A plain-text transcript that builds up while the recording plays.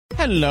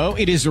Hello,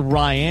 it is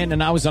Ryan,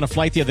 and I was on a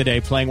flight the other day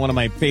playing one of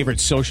my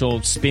favorite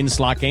social spin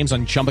slot games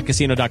on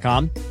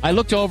ChumbaCasino.com. I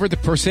looked over at the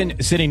person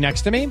sitting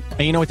next to me, and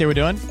you know what they were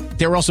doing?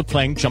 They were also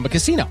playing Chumba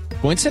Casino.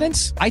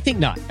 Coincidence? I think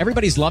not.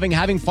 Everybody's loving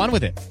having fun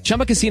with it.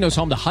 Chumba Casino is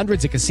home to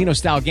hundreds of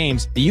casino-style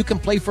games that you can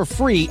play for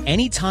free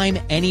anytime,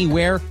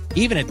 anywhere,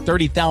 even at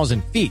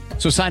 30,000 feet.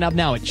 So sign up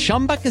now at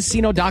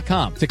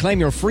ChumbaCasino.com to claim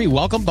your free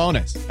welcome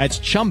bonus. That's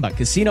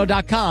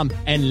ChumbaCasino.com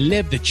and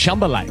live the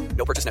Chumba life.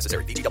 No purchase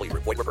necessary. VGW.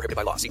 Void were prohibited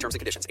by law. See terms and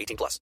conditions. 18+.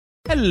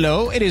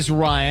 Hello, it is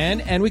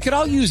Ryan, and we could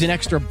all use an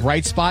extra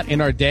bright spot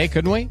in our day,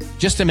 couldn't we?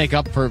 Just to make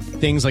up for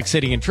things like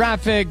sitting in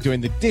traffic,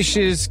 doing the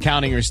dishes,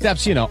 counting your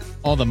steps, you know,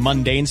 all the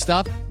mundane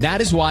stuff. That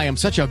is why I'm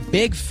such a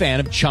big fan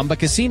of Chumba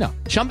Casino.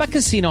 Chumba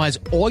Casino has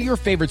all your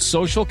favorite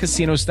social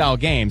casino-style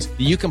games that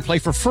you can play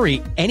for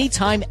free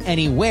anytime,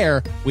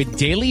 anywhere with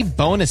daily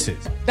bonuses.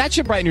 That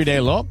should brighten your day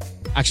a little.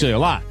 Actually, a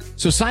lot.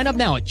 So sign up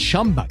now at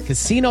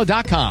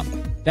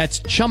ChumbaCasino.com.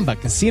 That's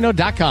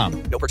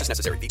ChumbaCasino.com. No purchase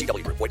necessary.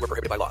 VGW. Void were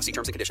prohibited by law. See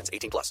terms and conditions.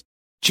 18+.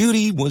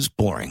 Judy was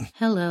boring.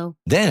 Hello.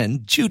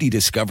 Then Judy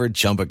discovered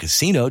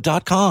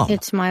ChumbaCasino.com.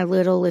 It's my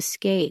little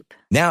escape.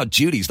 Now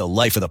Judy's the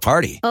life of the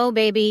party. Oh,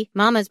 baby,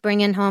 mama's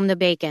bringing home the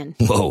bacon.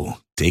 Whoa,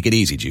 take it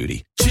easy,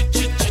 Judy.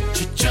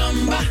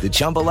 The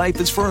Chumba life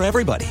is for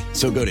everybody.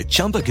 So go to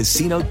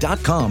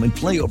ChumbaCasino.com and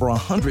play over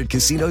 100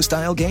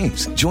 casino-style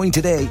games. Join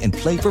today and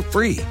play for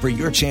free for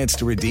your chance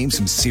to redeem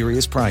some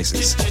serious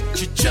prizes.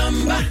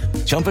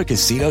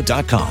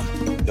 ChumbaCasino.com.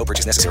 No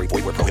purchase necessary.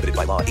 Void were prohibited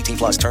by law.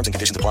 18+. Terms and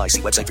conditions apply. See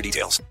website for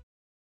details.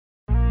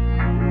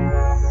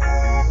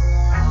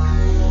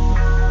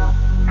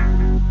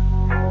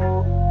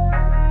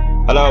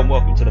 Hello and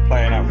welcome to the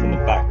Playing Out from the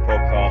Back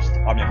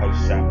podcast. I'm your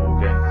host Sam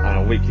Morgan, and on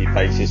a weekly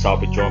basis I'll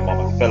be joined by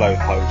my fellow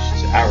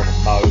hosts Aaron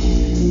and Mo,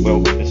 where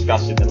we'll be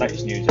discussing the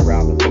latest news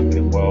around the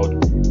footballing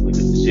world with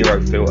zero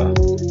filter.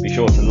 Be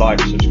sure to like,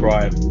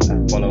 subscribe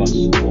and follow us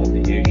on all the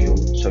usual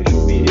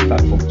social media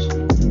platforms.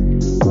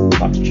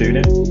 Time to tune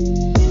in.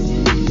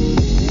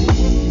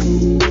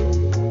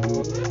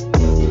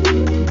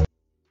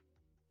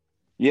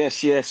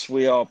 Yes,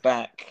 we are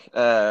back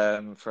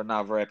for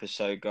another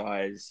episode,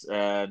 guys.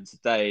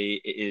 Today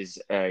it is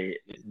a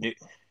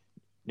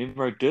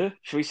numero deux,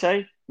 should we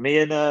say? Me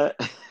and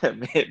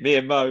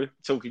Mo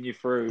talking you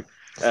through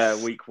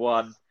week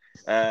one.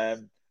 I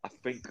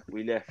think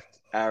we left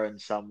Aaron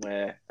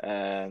somewhere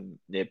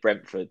near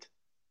Brentford.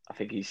 I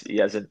think he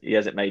hasn't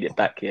made it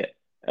back yet.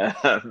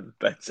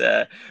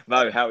 But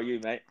Mo, how are you,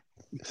 mate?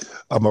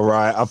 I'm all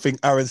right. I think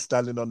Aaron's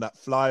standing on that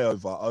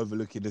flyover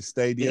overlooking the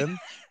stadium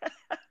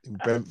in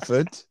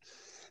Brentford,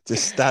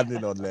 just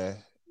standing on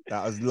there.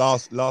 That was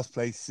last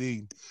place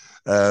seen.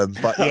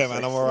 But yeah,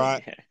 man, I'm all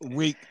right.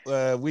 Week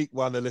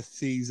one of the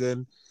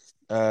season.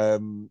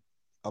 I'm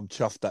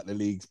chuffed that the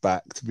league's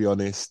back, to be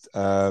honest.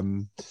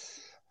 And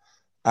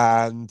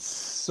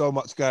so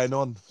much going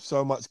on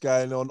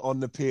on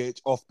the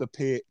pitch, off the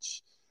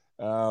pitch.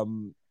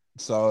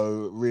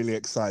 So really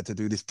excited to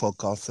do this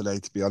podcast today,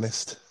 to be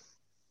honest.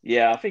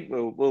 Yeah, I think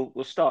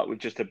we'll start with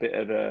just a bit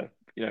of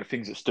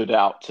things that stood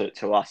out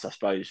to us, I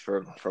suppose,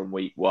 from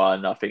week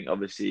one. I think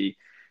obviously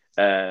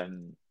I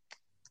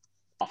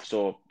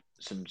saw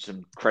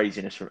some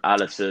craziness from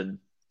Alisson.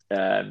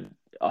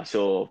 I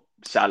saw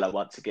Salah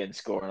once again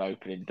score on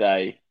opening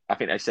day. I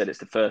think they said it's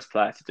the first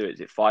player to do it.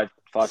 Is it five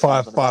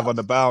on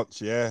the bounce?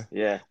 Yeah.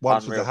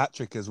 Once unreal. was a hat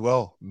trick as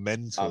well.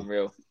 Mental.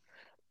 Unreal.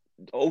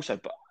 Also,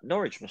 but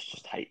Norwich must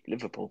just hate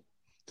Liverpool.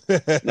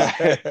 If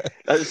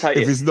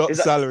it's not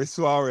Salah, it's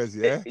Suarez,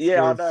 yeah?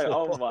 Yeah, I know.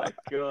 Oh, my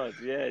God.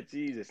 Yeah,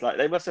 Jesus. Like,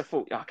 they must have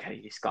thought,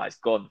 okay, this guy's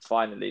gone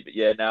finally. But,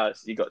 yeah, now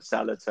you got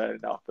Salah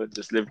turning up and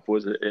just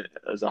Liverpool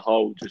as a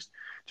whole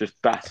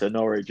just batter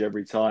Norwich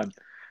every time.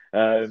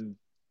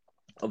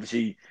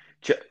 Obviously,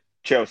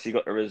 Chelsea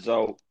got the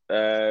result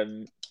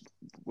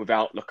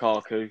without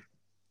Lukaku.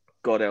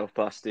 God help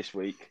us this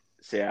week.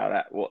 See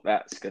how if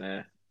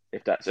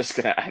that's just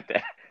going to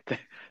add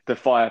the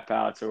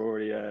firepower to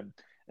already an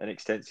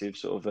extensive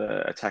sort of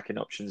attacking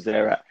options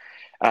there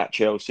at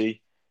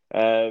Chelsea.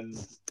 But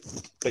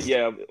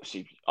yeah,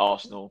 obviously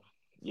Arsenal,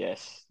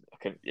 yes,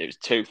 it was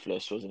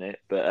toothless, wasn't it?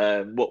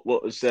 But what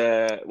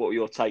were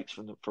your takes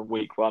from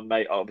week one,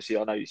 mate? Obviously,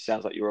 I know it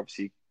sounds like you're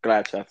obviously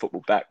glad to have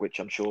football back, which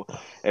I'm sure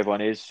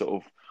everyone is. Sort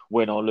of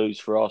win or lose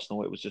for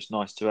Arsenal, it was just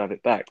nice to have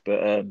it back.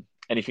 But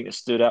anything that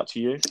stood out to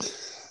you?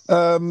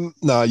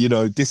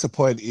 No,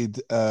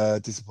 disappointed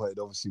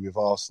obviously with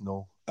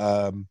Arsenal.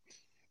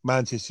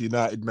 Manchester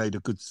United made a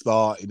good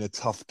start in a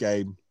tough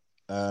game.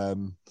 My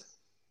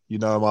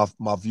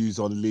views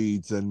on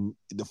Leeds, and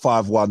the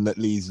 5-1 that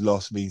Leeds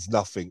lost means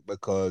nothing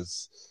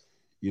because,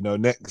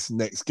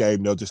 next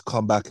game they'll just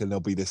come back and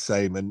they'll be the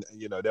same, and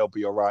they'll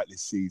be all right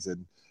this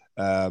season.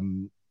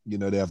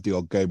 They have the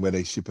odd game where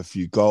they ship a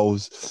few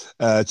goals.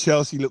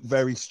 Chelsea look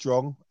very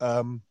strong.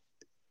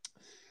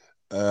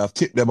 I've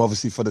tipped them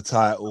obviously for the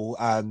title,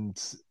 and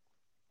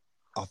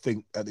I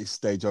think at this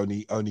stage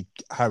only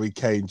Harry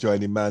Kane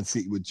joining Man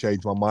City would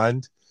change my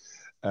mind.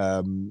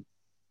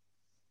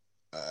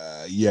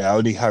 Yeah,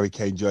 only Harry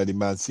Kane joining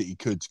Man City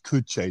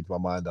could change my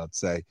mind, I'd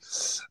say.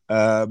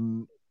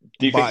 Do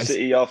you think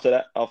City after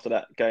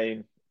that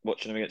game,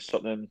 watching them against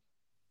Tottenham,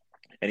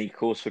 any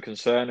cause for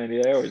concern in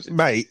the air?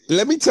 Mate,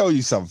 let me tell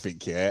you something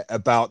here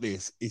about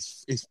this.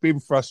 It's been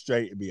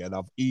frustrating me, and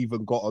I've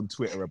even got on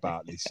Twitter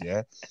about this,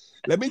 yeah?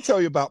 Let me tell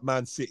you about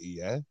Man City,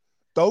 yeah?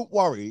 Don't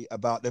worry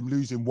about them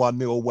losing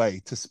 1-0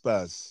 away to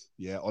Spurs,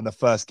 yeah, on the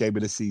first game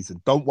of the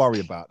season. Don't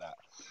worry about that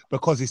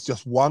because it's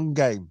just one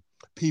game.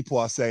 People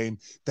are saying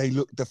they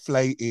look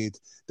deflated.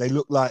 They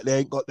look like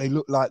they're,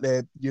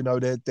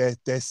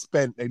 they're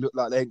spent. They look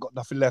like they ain't got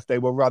nothing left. They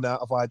will run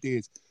out of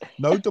ideas.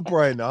 No De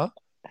Bruyne,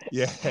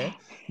 yeah.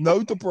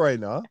 No De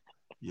Bruyne,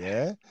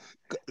 yeah.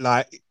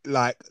 Like,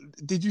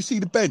 did you see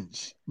the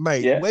bench,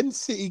 mate? Yeah. When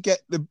City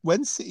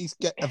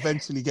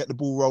eventually get the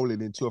ball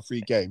rolling in 2 or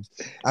 3 games,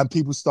 and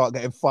people start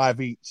getting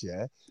 5 each,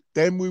 yeah,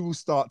 then we will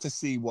start to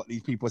see what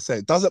these people are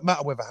saying. Doesn't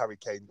matter whether Harry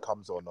Kane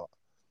comes or not.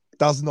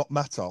 Does not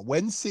matter.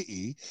 When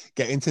City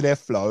get into their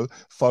flow,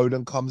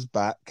 Foden comes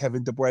back,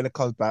 Kevin De Bruyne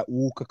comes back,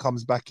 Walker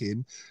comes back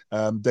in.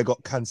 They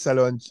got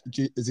Cancelo and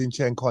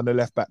Zinchenko on the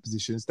left back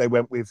positions. They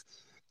went with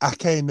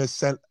Ake in the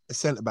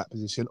centre back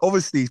position.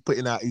 Obviously, he's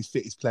putting out his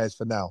fittest players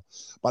for now.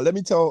 But let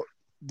me tell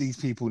these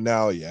people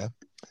now, yeah,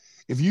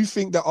 if you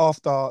think that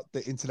after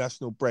the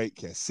international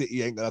break, yeah,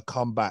 City ain't gonna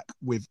come back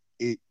with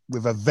a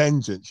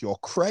vengeance, you're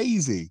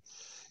crazy.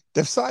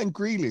 They've signed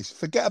Grealish.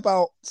 Forget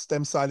about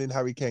them signing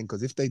Harry Kane,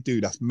 because if they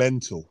do, that's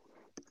mental.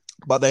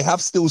 But they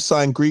have still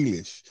signed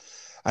Grealish,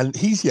 and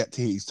he's yet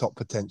to hit his top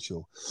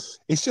potential.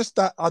 It's just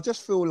that I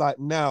just feel like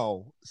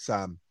now,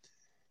 Sam,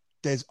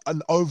 there's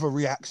an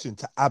overreaction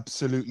to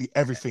absolutely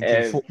everything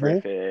in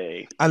football.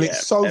 And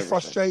it's so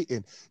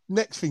frustrating.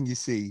 Next thing you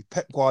see,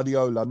 Pep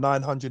Guardiola,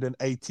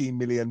 £918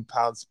 million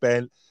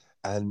spent,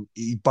 and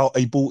he bought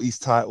his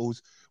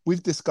titles.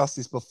 We've discussed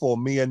this before,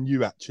 me and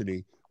you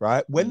actually.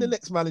 Right? When the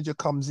next manager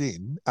comes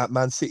in at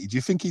Man City, do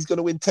you think he's going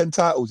to win 10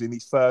 titles in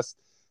his first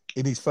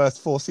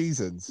 4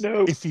 seasons?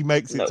 No. If he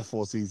makes it to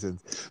 4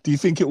 seasons. Do you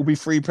think it will be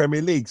 3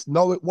 Premier Leagues?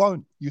 No, it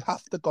won't. You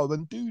have to go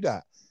and do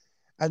that.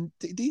 And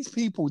these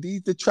people,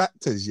 these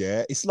detractors,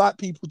 yeah, it's like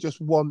people just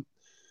want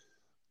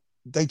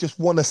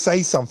to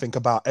say something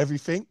about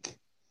everything.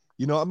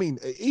 You know what I mean?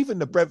 Even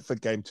the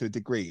Brentford game, to a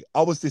degree,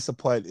 I was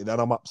disappointed and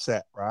I'm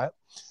upset, right?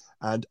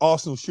 And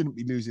Arsenal shouldn't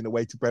be losing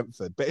away to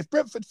Brentford. But if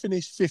Brentford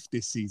finish 5th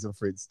this season,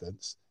 for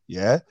instance,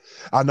 yeah,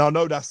 and I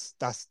know that's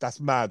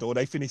mad, or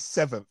they finish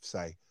 7th,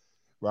 say,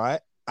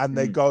 right? And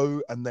they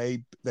go and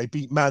they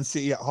beat Man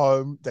City at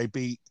home, they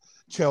beat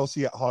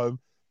Chelsea at home.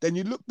 Then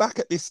you look back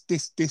at this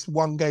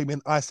one game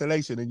in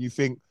isolation and you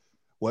think,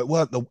 well, it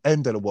weren't the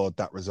end of the world,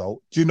 that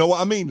result. Do you know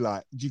what I mean?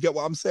 Like, do you get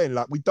what I'm saying?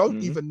 Like, we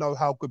don't even know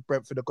how good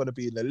Brentford are going to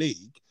be in the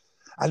league.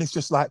 And it's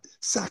just like,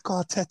 sack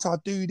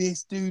Arteta, do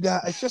this, do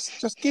that. It's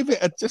just give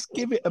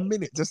it a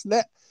minute. Just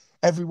let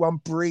everyone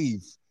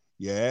breathe,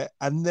 yeah?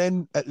 And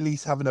then at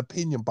least have an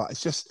opinion. But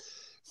it's just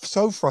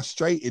so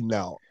frustrating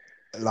now.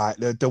 Like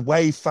the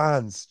way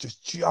fans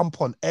just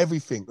jump on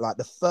everything. Like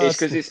the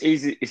first, it's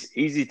because it's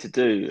easy to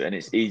do, and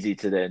it's easy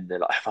to then they're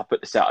like, if I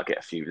put this out, I get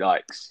a few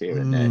likes here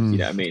and there. You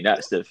know what I mean?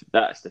 That's the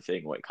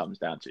thing. What it comes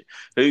down to,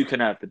 who can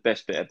have the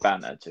best bit of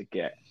banter to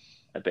get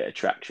a bit of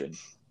traction.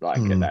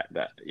 Like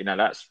that, you know,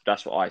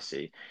 that's what I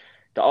see.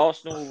 The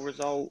Arsenal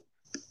result,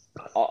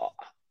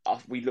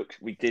 we looked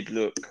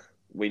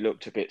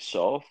a bit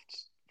soft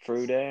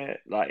through there,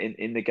 like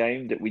in the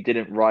game, that we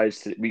didn't rise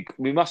to.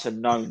 We must have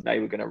known they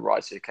were going to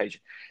rise to the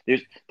occasion.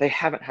 They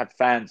haven't had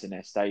fans in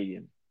their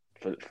stadium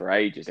for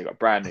ages. They've got a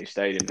brand new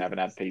stadium. They haven't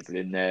had people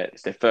in there.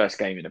 It's their first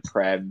game in the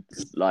Prem.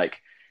 Like,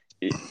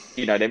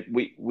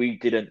 we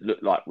didn't look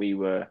like we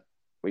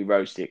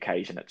rose to the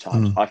occasion at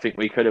times. I think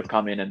we could have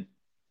come in and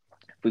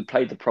we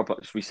played the proper,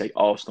 as we say,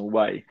 Arsenal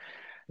way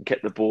and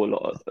kept the ball a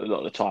lot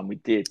of the time. We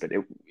did, but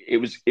it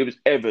was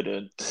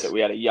evident that we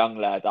had a young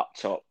lad up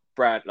top.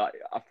 Brad, like,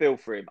 I feel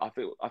for him. I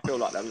feel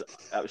like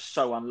that was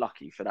so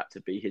unlucky for that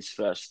to be his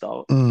first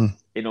start.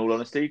 In all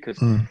honesty, because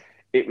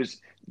it was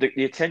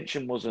the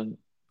attention wasn't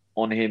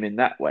on him in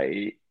that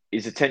way.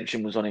 His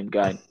attention was on him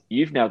going,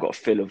 you've now got to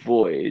fill a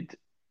void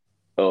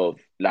of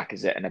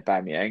Lacazette and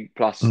Aubameyang.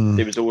 Plus,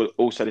 there was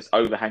also this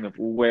overhang of,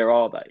 well, where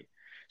are they?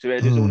 So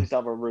there's all these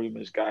other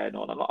rumours going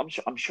on.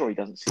 I'm sure he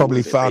doesn't see.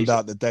 Probably found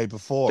out the day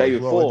before.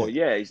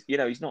 Yeah.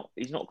 He's not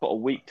got a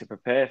week to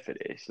prepare for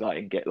this, like,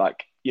 and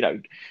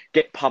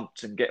get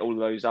pumped and get all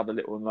those other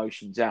little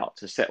emotions out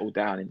to settle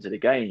down into the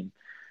game.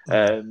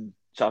 So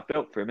I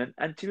felt for him,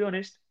 and to be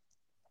honest,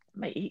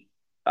 mate,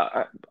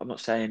 I'm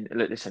not saying.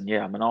 Listen,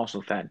 yeah, I'm an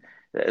Arsenal fan.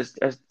 As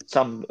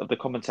some of the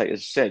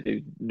commentators said, who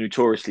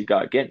notoriously go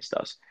against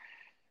us.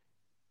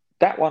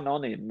 That one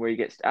on him where he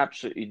gets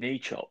absolutely knee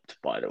chopped,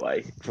 by the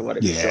way, for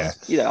whatever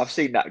shots. I've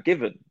seen that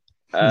given.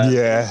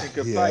 In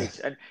good face.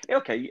 And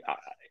okay,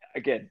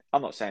 again,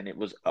 I'm not saying it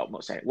was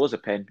a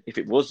pen. If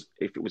it was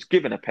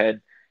given a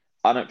pen,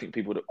 I don't think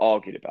people would have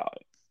argued about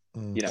it.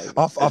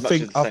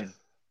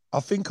 I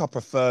think I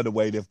prefer the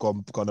way they've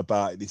gone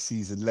about it this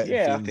season, letting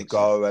Yeah, I things think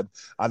go. so.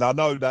 And I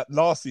know that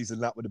last season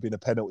that would have been a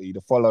penalty.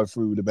 The follow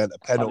through would have meant a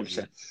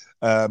penalty.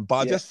 100%. But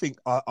I Yeah. just think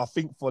I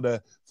think for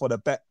the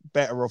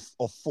better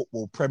of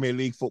football, Premier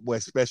League football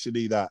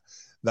especially, that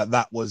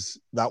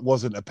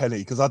wasn't a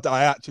penalty, because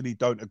I actually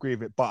don't agree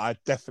with it. But I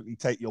definitely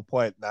take your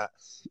point that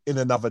in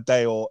another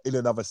day or in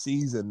another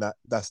season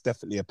that's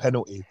definitely a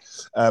penalty.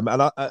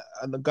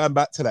 And going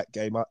back to that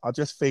game, I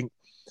just think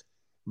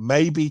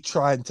maybe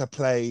trying to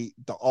play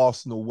the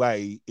Arsenal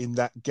way in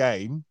that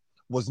game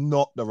was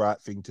not the right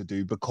thing to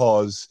do,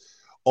 because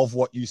of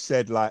what you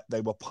said. Like,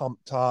 they were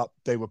pumped up,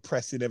 they were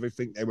pressing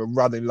everything, they were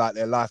running like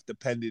their life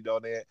depended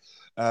on it.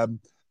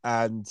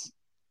 And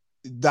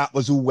that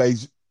was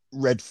always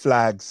red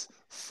flags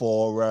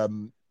for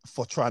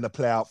trying to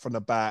play out from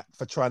the back,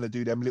 for trying to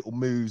do them little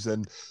moves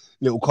and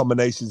little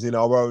combinations in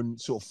our own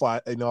sort of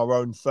fight, in our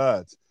own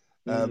third.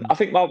 I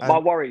think my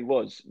worry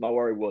was,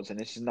 and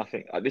this is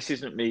nothing. This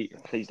isn't me.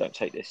 Please don't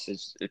take this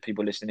as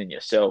people listening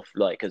yourself,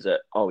 like as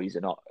he's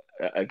not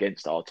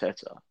against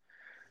Arteta,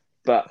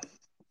 but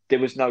there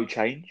was no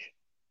change.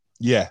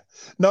 Yeah,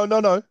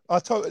 no. I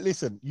totally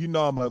listen. You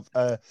know, I'm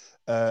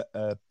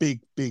a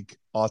big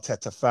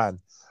Arteta fan,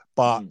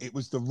 but it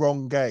was the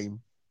wrong game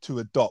to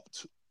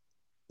adopt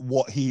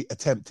what he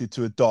attempted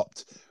to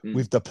adopt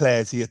with the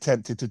players he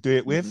attempted to do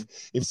it with.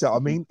 If so, I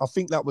mean, I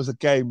think that was a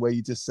game where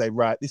you just say,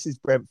 right, this is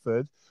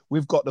Brentford.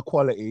 We've got the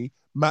quality,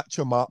 match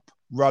them up,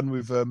 run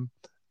with them,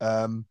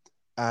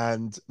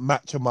 and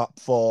match them up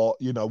for,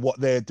 you know,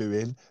 what they're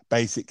doing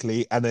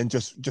basically, and then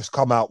just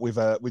come out with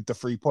the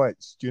 3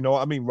 points. Do you know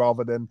what I mean?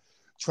 Rather than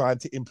trying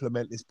to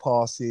implement this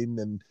passing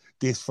and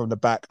this from the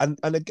back. And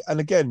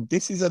again,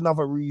 this is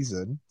another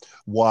reason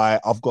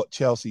why I've got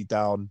Chelsea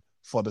down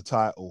for the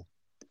title.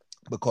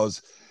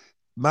 Because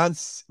Man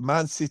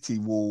City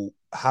will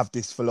have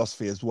this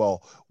philosophy as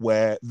well,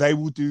 where they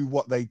will do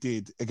what they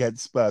did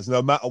against Spurs,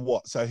 no matter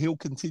what. So he'll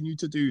continue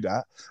to do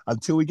that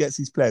until he gets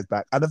his players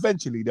back. And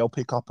eventually they'll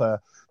pick up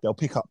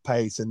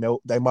pace, and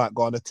they might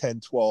go on a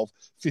 10, 12,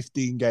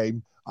 15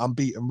 game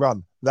unbeaten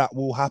run. That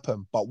will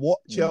happen. But what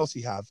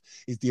Chelsea have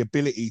is the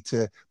ability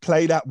to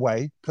play that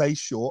way, play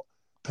short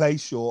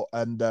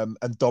and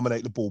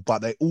dominate the ball. But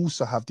they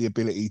also have the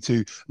ability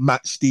to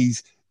match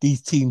these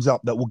teams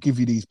up that will give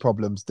you these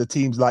problems. The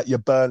teams like your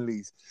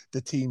Burnleys, the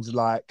teams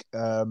like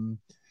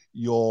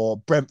your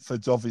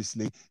Brentfords,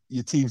 obviously,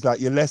 your teams like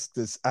your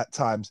Leicesters at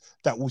times,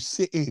 that will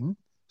sit in,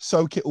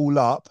 soak it all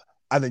up,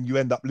 and then you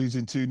end up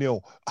losing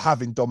 2-0,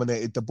 having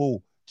dominated the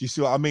ball. Do you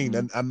see what I mean?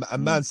 And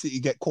Man City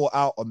get caught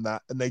out on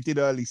that, and they did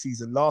early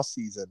season last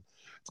season.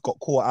 Got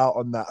caught out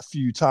on that a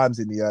few times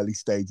in the early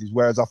stages,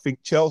 whereas I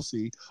think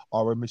Chelsea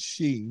are a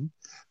machine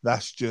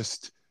that's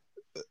just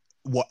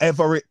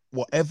whatever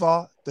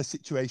the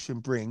situation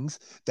brings,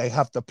 they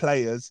have the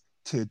players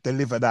to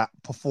deliver that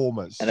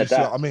performance. And do you see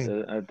adapt, what I mean?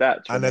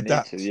 adapt when and they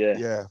adapt. need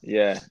to.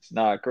 Yeah.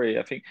 No, I agree.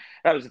 I think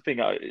that was the thing.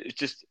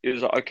 It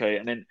was like, okay,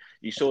 and then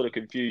you saw the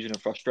confusion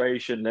and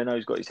frustration.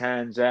 Leno's got his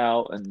hands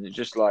out, and it's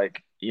just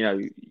like, you know,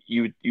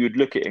 you would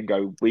look at it and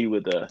go, we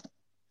were the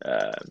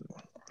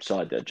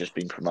side that had just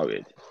been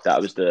promoted. That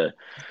was the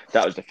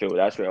feel.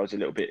 That's where I was it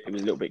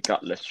was a little bit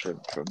gutless from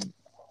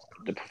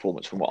the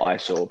performance from what I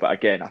saw. But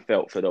again, I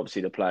felt for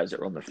obviously the players that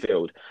were on the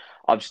field.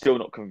 I'm still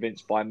not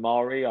convinced by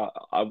Mari.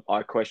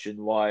 I questioned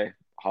why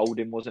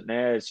Holding wasn't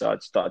there, so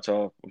I'd started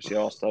to obviously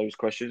ask those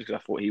questions, because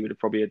I thought he would have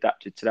probably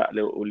adapted to that a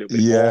little bit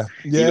more.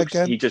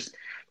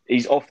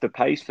 He's off the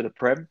pace for the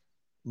Prem.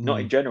 Not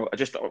in general.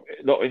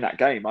 Not in that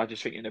game. I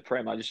just think in the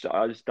Prem, I just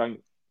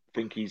don't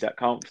think he's that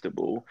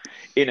comfortable.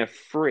 In a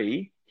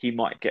free, he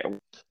might get a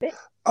bit.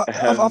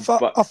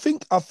 I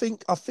think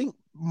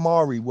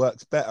Mari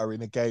works better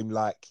in a game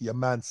like your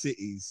Man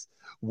City's,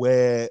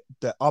 where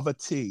the other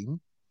team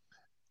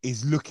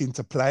is looking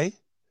to play.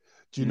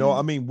 Do you know what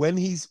I mean? When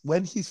he's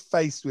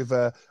faced with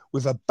a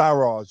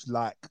barrage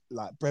like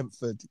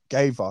Brentford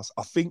gave us,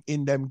 I think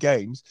in them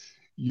games,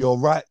 you're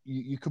right.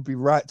 You could be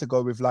right to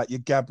go with like your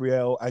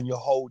Gabriel and your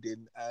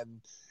Holding,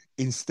 and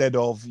instead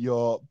of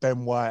your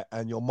Ben White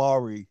and your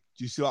Mari.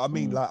 Do you see what I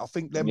mean? Like, I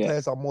think them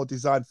players are more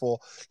designed for,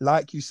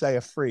 like you say,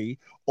 a free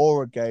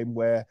or a game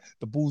where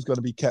the ball's going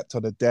to be kept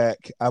on the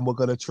deck, and we're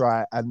going to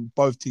try, and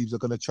both teams are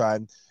going to try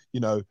and, you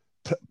know,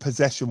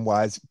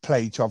 possession-wise,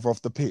 play each other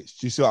off the pitch.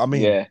 Do you see what I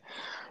mean?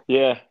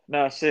 Yeah.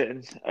 No, that's it.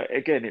 And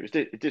again, it was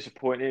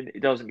disappointing.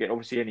 It doesn't get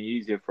obviously any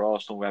easier for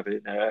Arsenal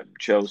having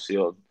Chelsea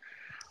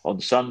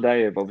on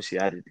Sunday. They've obviously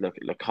added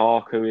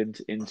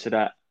Lukaku into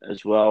that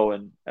as well,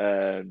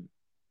 and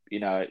you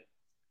know.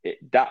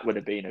 That would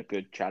have been a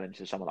good challenge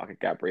to someone like a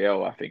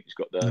Gabriel. I think he's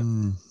got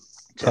the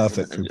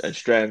perfect and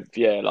strength.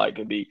 Yeah, like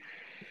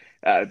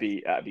that'd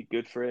be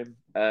good for him.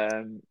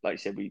 Like I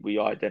said, we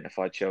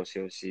identified Chelsea.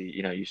 Obviously,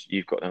 you know,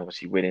 you've got them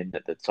obviously winning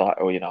the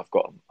title. You know,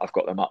 I've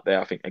got them up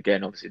there. I think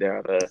again, obviously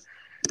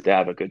they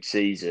have a good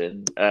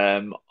season.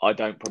 I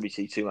don't probably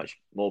see too much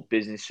more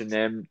business from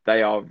them.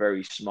 They are a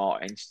very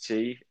smart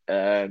entity.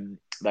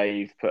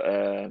 They've put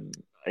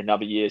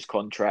another year's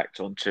contract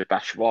onto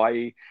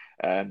Batshuayi.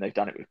 They've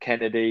done it with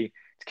Kennedy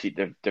to keep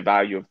the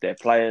value of their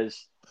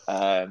players.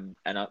 And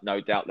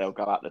no doubt they'll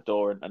go out the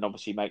door and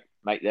obviously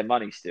make their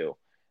money still.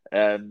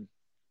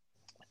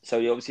 So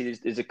obviously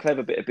there's a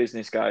clever bit of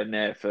business going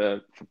there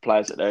for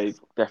players that they've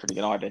definitely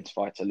going to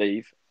identify to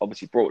leave.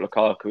 Obviously brought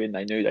Lukaku in.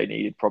 They knew they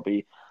needed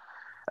probably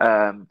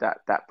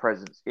that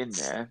presence in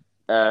there.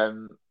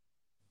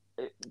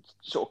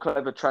 Sort of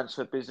clever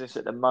transfer business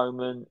at the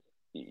moment.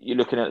 You're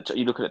looking at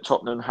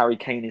Tottenham. Harry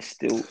Kane is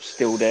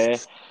still there.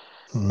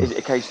 Is it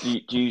a case?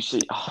 Do you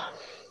see?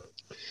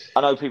 I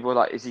know people are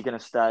like, is he going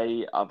to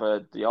stay? I've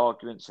heard the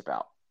arguments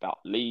about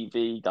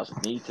Levy. He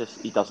doesn't need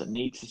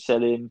to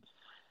sell him.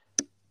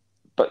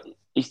 But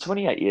he's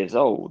 28 years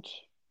old.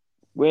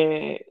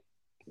 Where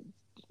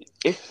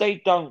if they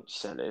don't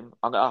sell him,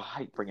 I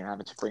hate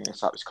having to bring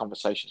this up. This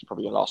conversation is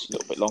probably going to last a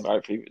little bit longer,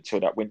 hopefully, until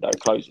that window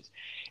closes.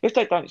 If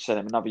they don't sell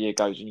him, another year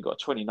goes and you've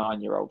got a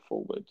 29-year-old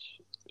forward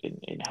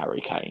in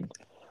Harry Kane.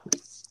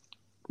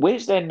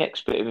 Where's their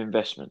next bit of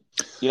investment?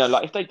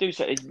 Like if they do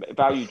say his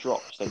value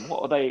drops, then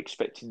what are they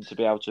expecting to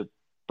be able to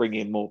bring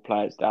in more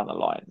players down the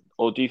line?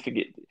 Or do you think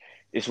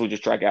this will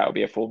just drag out? It'll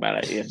be a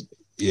formality and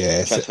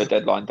transfer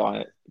deadline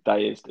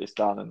day is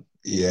done. And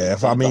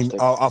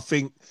I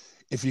think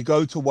if you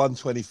go to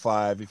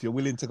 125, if you're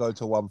willing to go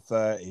to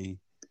 130,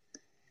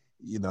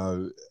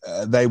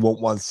 they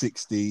want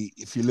 160.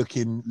 If you're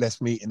looking,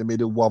 let's meet in the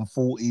middle,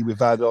 140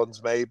 with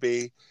add-ons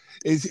maybe.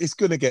 It's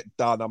going to get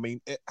done. I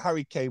mean,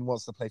 Harry Kane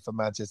wants to play for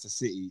Manchester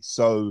City,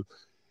 so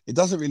it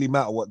doesn't really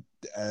matter what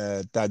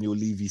Daniel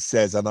Levy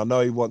says. And I know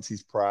he wants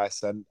his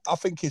price, and I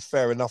think it's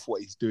fair enough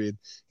what he's doing.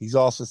 He's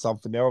asked for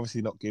something. They're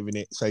obviously not giving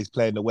it, so he's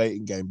playing the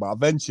waiting game. But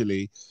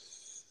eventually,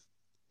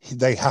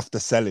 they have to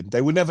sell him.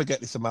 They will never get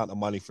this amount of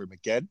money for him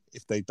again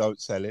if they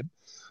don't sell him.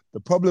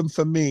 The problem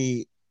for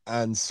me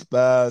and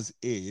Spurs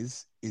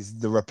is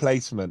the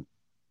replacement.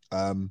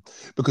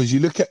 Because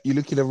you're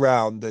looking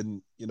around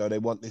and, they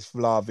want this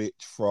Vlahovic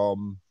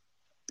from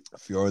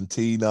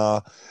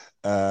Fiorentina.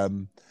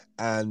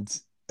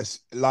 And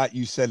like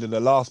you said in the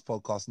last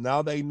podcast,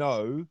 now they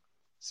know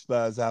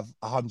Spurs have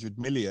 100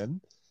 million.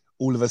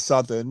 All of a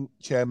sudden,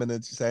 chairman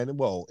is saying,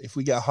 well, if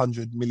we get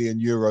 100 million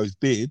euros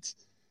bid,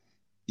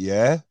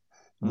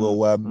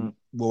 we'll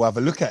have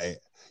a look at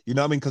it. You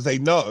know what I mean? Because they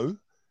know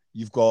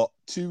you've got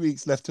 2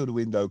 weeks left till the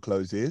window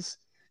closes.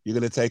 You're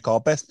going to take our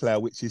best player,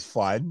 which is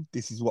fine.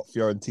 This is what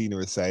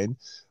Fiorentina is saying,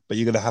 but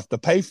you're going to have to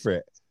pay for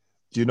it.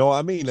 Do you know what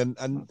I mean?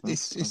 And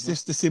it's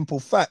just the simple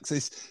facts.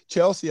 It's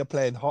Spurs are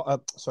playing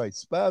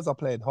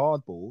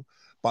hardball,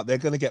 but they're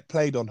going to get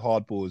played on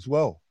hardball as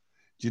well.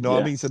 Do you know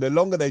what I mean? So the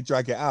longer they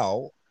drag it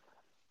out,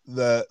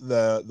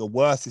 the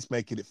worse it's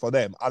making it for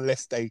them,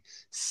 unless they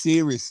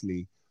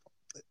seriously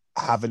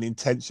have an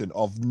intention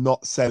of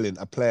not selling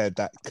a player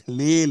that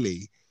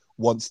clearly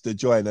wants to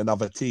join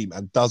another team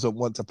and doesn't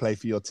want to play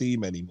for your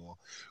team anymore,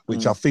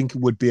 which I think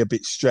would be a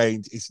bit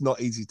strange. It's not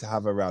easy to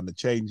have around the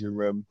changing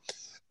room.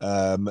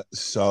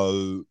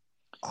 So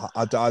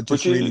I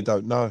just really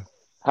don't know.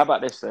 How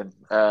about this then?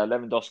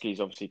 Lewandowski's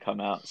obviously come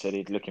out and said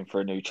he's looking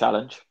for a new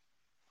challenge.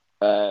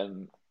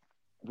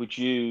 Would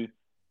you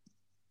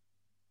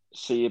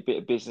see a bit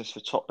of business for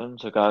Tottenham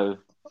to go,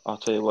 I'll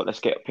tell you what, let's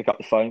pick up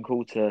the phone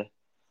call to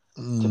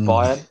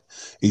Bayern?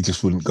 He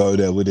just wouldn't go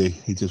there, would he?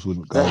 He just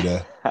wouldn't go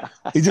there.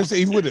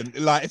 He wouldn't.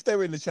 Like, if they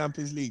were in the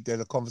Champions League, there's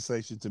a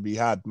conversation to be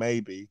had,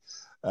 maybe.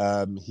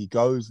 He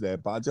goes there.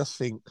 But I just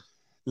think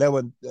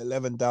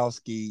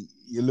Lewandowski,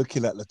 you're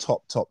looking at the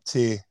top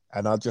tier,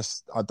 and I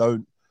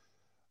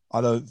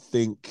don't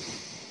think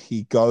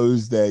he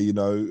goes there.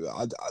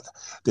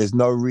 There's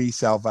no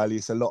resale value.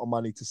 It's a lot of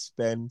money to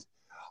spend.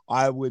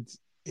 I would,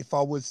 if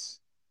I was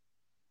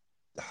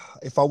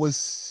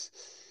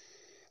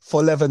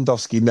for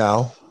Lewandowski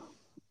now,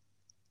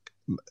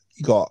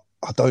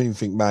 I don't even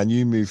think Man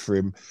U moved for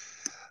him.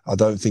 I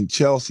don't think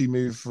Chelsea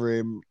moved for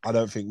him. I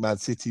don't think Man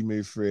City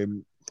moved for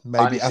him.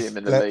 Maybe I see him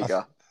in the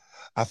Liga.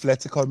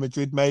 Atletico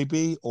Madrid,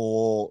 maybe,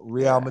 or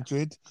Real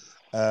Madrid.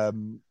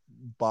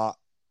 But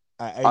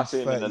at age 32, I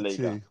see him in the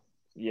Liga.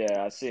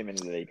 Yeah, I see him in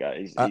the Liga.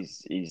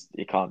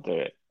 He can't do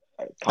it.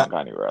 Can't go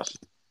anywhere else.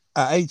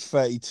 At age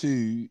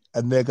 32,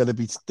 and they're going to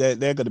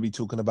be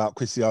talking about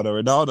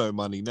Cristiano Ronaldo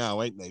money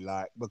now, ain't they?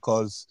 Like,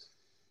 because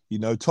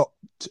top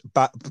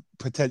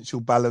potential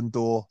Ballon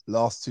d'Or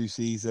last 2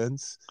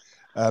 seasons,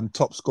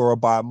 top scorer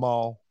by a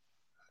mile.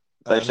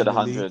 They said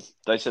 100.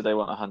 They said they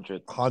want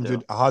 100.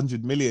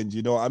 100 million. Do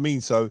you know what I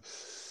mean? So,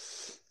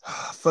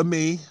 for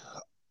me,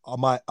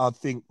 I'd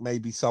think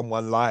maybe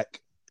someone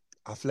like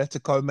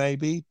Atletico,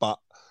 maybe, but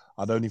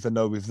I don't even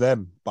know with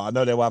them. But I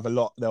know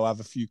they'll have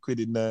a few quid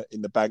in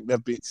the bank.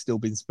 They've still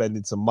been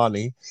spending some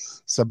money,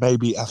 so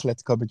maybe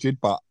Atletico Madrid.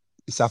 But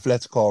it's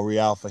Atletico or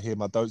Real for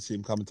him. I don't see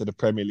him coming to the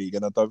Premier League,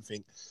 and I don't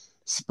think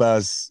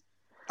Spurs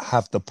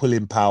have the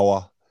pulling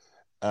power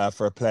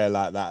for a player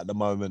like that at the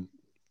moment,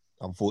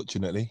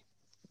 unfortunately.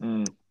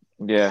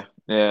 Yeah.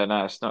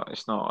 No, it's not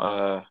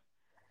a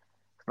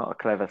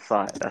clever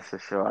sight, that's for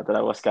sure. I don't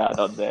know what's going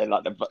on there.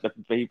 Like the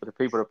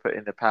people are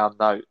putting the pound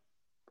note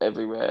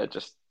everywhere.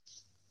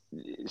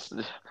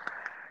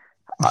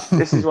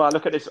 This is why I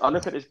look at this. I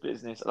look at this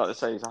business. Like I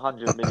say, it's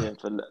 100 million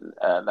for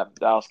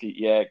Lewandowski.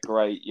 Yeah,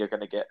 great.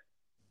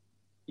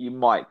 You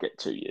might get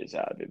 2 years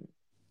out of him.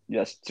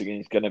 Yes,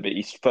 he's going to be.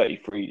 He's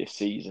 33 this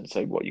season.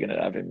 So what you're going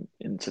to have him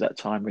into that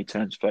time? He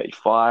turns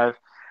 35.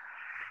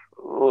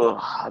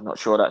 I'm not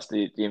sure that's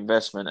the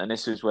investment. And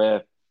this is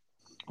where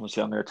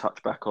obviously I'm going to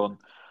touch back on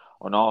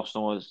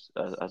Arsenal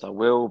as I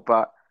will,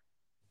 but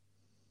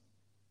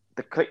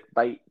the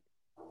clickbait,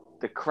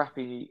 the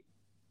crappy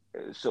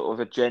sort of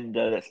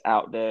agenda that's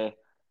out there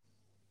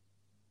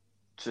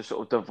to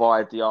sort of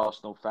divide the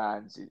Arsenal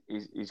fans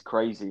is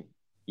crazy.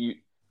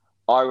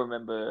 I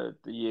remember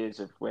the years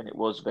of when it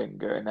was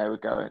Wenger and they were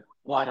going,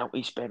 why don't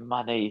we spend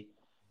money?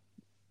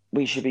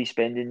 We should be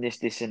spending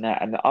this, and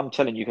that. And I'm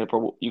telling you, you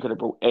could have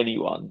brought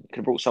anyone. You could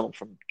have brought someone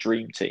from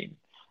Dream Team,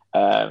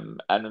 and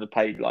then they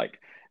paid like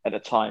at the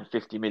time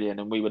 50 million,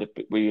 and we would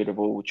have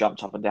all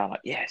jumped up and down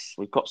like, yes,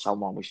 we've got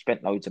someone. We've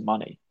spent loads of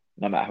money,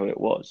 no matter who it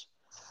was.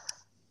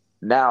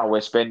 Now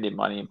we're spending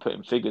money and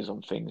putting figures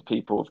on things.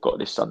 People have got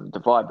this sudden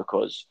divide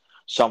because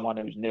someone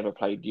who's never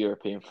played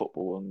European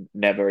football and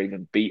never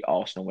even beat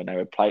Arsenal when they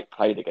were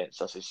played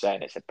against us is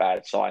saying it's a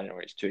bad sign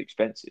or it's too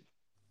expensive.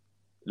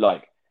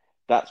 Like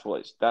that's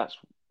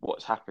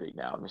what's happening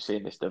now. And we're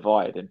seeing this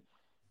divide. And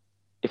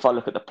if I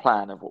look at the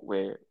plan of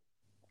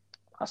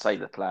I say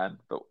the plan,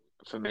 but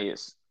for me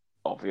it's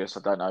obvious.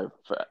 I don't know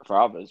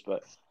for others,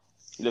 but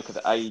you look at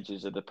the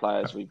ages of the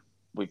players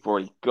we've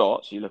already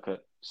got. So you look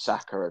at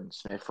Saka and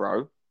Smith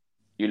Rowe.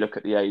 You look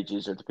at the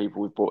ages of the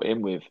people we've brought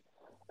in with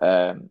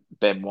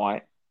Ben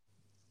White,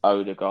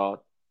 Odegaard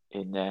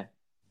in there.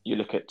 You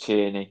look at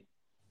Tierney,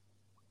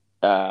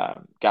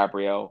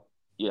 Gabriel.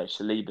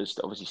 Saliba's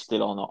obviously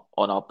still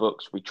on our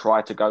books. We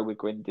try to go with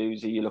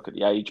Guendouzi. You look at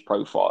the age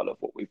profile of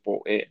what we've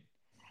brought in.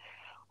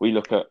 We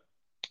look at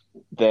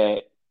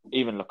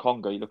even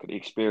Lokonga. You look at the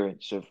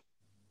experience of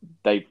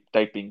they've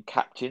been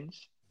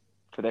captains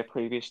for their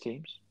previous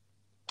teams.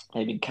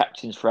 They've been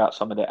captains throughout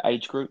some of their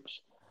age groups.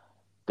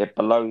 They're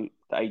below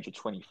the age of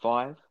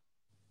 25.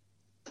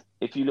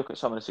 If you look at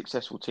some of the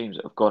successful teams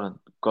that have gone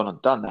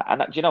and done that,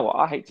 and do you know what?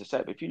 I hate to say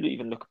it, but if you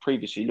even look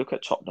previously, look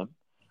at Tottenham,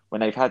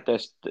 when they've had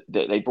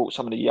they brought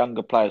some of the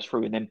younger players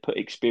through and then put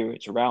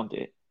experience around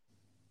it.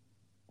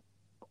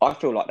 I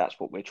feel like that's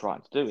what we're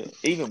trying to do,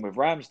 even with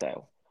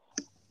Ramsdale.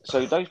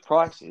 So those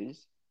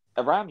prices,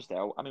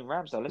 Ramsdale,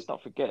 let's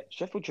not forget,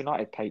 Sheffield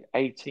United paid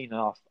 19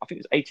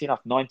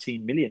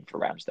 million for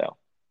Ramsdale.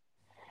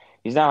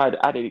 He's now had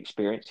added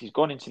experience. He's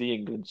gone into the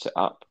England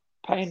setup,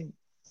 paying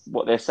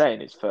what they're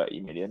saying is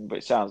 30 million, but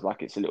it sounds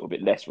like it's a little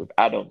bit less with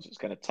add-ons. It's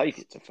going to take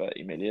it to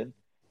 30 million.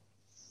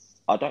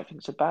 I don't think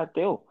it's a bad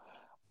deal.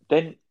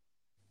 Then,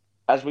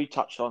 as we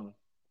touched on,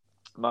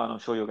 Man, I'm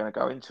sure you're going to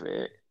go into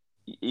it.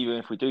 Even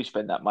if we do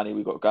spend that money,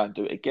 we've got to go and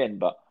do it again.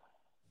 But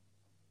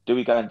do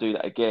we go and do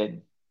that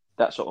again,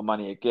 that sort of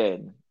money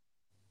again,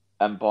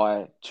 and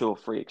buy 2 or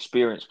 3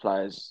 experienced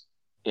players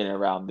in and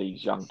around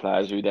these young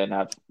players who then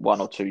have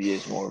 1 or 2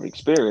 years more of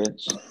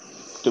experience?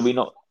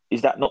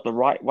 Is that not the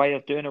right way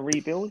of doing a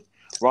rebuild?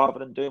 Rather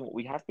than doing what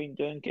we have been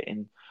doing,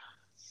 getting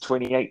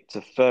 28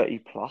 to 30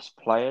 plus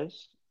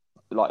players,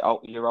 like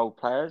year old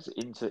players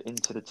into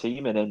the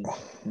team, and then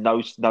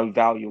no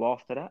value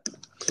after that.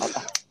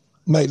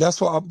 Mate,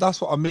 that's what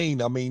I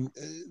mean. I mean,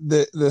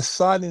 the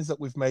signings that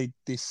we've made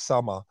this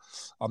summer,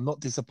 I'm not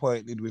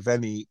disappointed with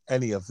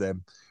any of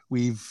them.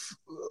 We've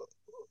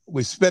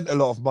spent a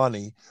lot of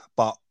money,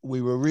 but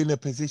we were in a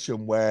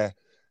position where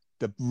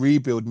the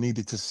rebuild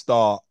needed to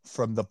start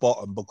from the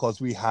bottom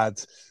because we had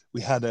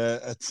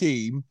a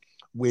team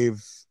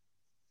with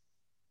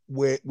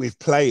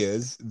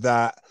players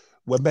that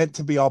were meant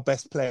to be our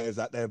best players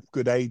at their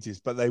good ages,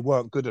 but they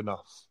weren't good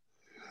enough.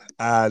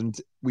 And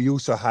we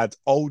also had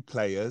old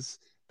players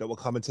that were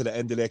coming to the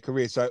end of their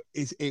career. So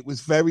it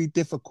was very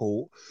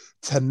difficult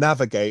to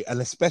navigate.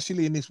 And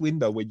especially in this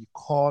window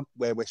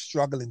where we're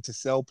struggling to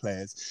sell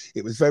players,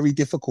 it was very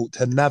difficult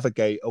to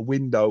navigate a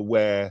window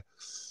where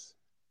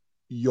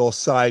you're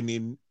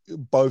signing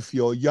both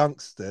your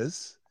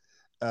youngsters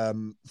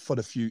for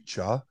the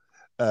future,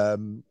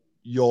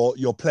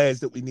 your players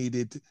that we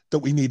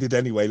needed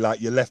anyway,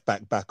 like your left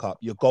back backup,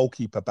 your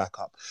goalkeeper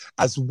backup,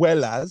 as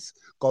well as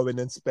going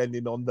and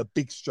spending on the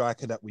big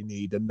striker that we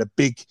need and the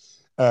big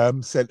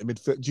centre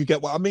midfield. Do you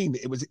get what I mean?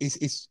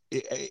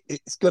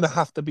 It's going to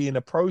have to be in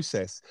a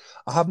process.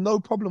 I have no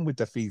problem with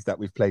the fees that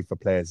we've paid for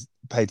players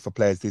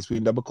this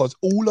window, because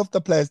all of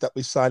the players that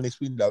we've signed this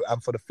window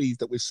and for the fees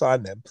that we've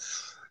signed them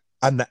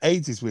and the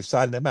ages we've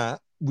signed them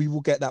at, we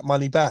will get that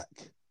money back.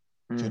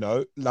 You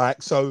know,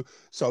 like so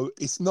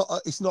it's not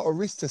a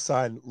risk to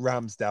sign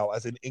Ramsdale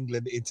as an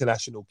England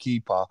international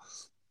keeper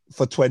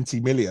for 20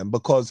 million,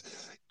 because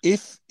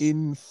if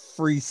in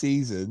 3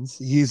 seasons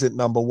he isn't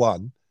number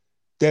one,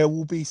 there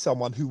will be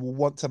someone who will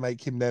want to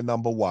make him their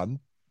number one,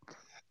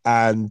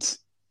 and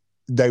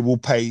they will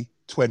pay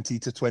 20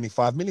 to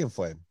 25 million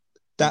for him.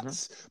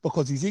 That's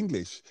because he's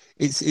English.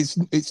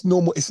 It's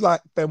normal. It's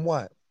like Ben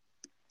White.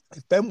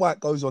 If Ben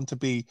White goes on to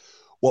be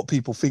what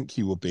people think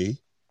he will be,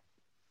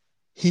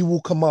 he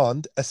will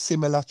command a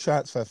similar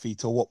transfer fee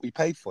to what we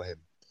paid for him,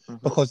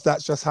 because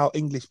that's just how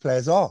English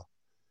players are.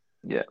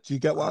 Yeah. Do you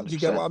get what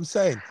I'm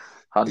saying?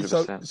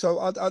 100%. So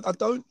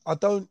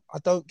I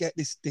don't get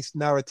this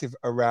narrative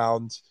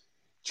around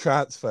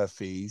transfer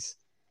fees.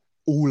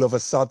 All of a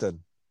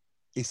sudden,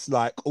 it's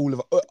like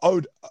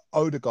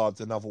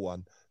Odegaard's another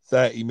one,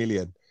 30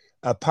 million.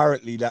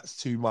 Apparently, that's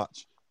too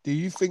much. Do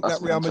you think That's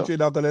that Real mental.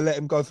 Madrid are going to let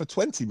him go for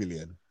 20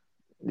 million?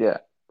 Yeah,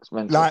 it's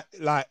mental.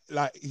 Like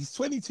he's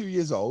 22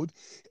 years old.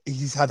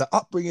 He's had an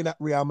upbringing at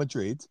Real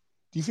Madrid.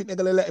 Do you think they're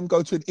going to let him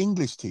go to an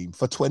English team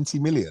for 20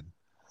 million?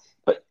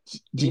 But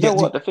you know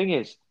what? The thing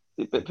is,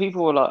 but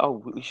people were like,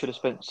 "Oh, we should have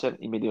spent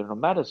 70 million on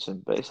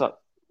Maddison." But it's like,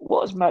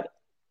 what is Mad?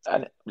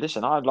 And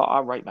listen, I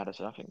rate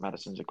Maddison. I think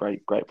Maddison's a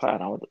great player,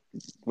 and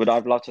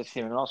I've loved to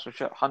see him in Arsenal,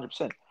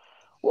 100%.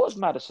 What has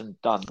Maddison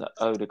done that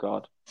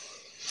Odegaard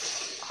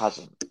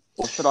hasn't?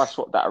 Or should I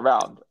swap that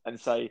around and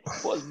say,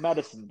 what has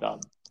Maddison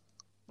done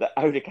that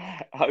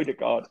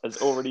Odegaard has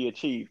already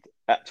achieved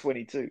at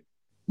 22?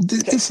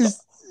 This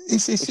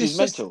is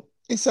mental.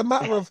 It's a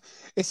matter of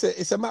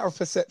it's a matter of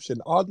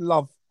perception. I'd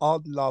love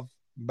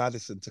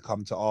Maddison to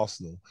come to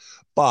Arsenal,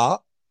 but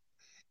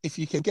if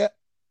you can get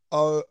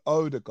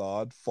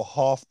Odegaard for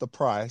half the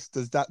price,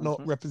 does that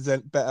not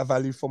represent better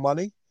value for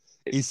money?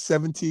 Is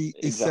 70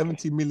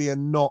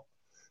 million not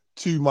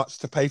too much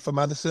to pay for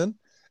Maddison?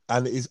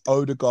 And is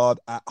Odegaard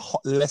at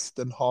less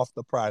than half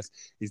the price?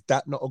 Is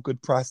that not a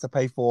good price to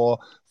pay for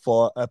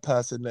a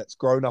person that's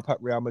grown up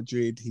at Real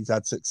Madrid? He's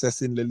had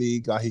success in the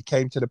league. He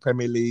came to the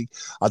Premier League.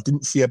 I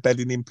didn't see a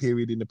bedding in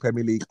period in the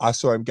Premier League. I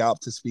saw him get up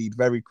to speed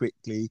very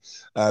quickly.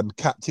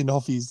 Captain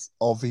of his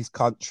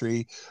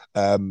country.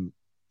 In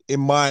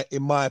my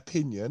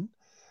opinion,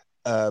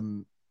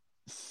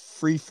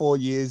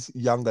 3-4 years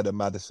younger than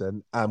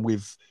Maddison, and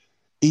with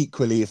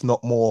equally, if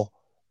not more,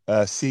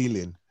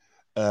 ceiling.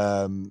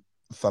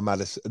 For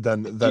Maddison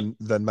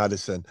than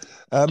Maddison.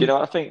 Do you know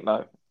what I think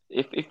though?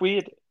 If we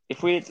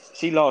had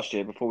see last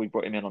year before we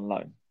brought him in on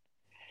loan,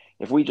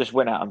 if we just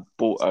went out and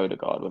bought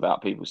Odegaard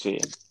without people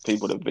seeing,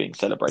 people would have been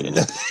celebrating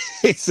it.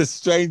 It's a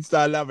strange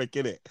dynamic,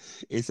 isn't it?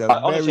 It's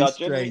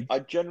I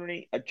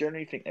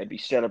genuinely think they'd be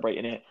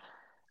celebrating it,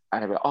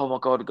 and they'd be like, "Oh my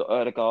God, we've got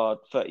Odegaard,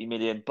 30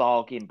 million,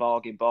 bargain,"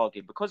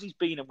 because he's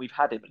been and we've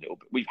had him a little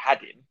bit. We've had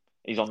him.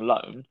 He's on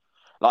loan.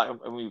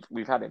 And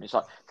we've had him. It's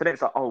like for them,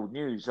 it's like old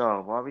news.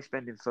 Oh, why are we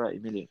spending 30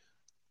 million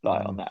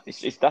on that?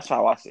 It's that's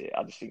how I see it.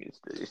 I just think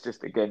it's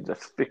just again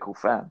just fickle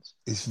fans.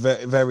 It's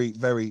very, very,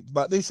 very.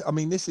 But this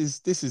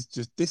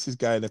is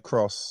going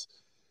across.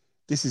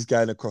 This is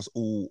going across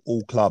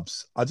all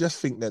clubs. I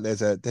just think that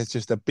there's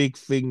just a big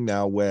thing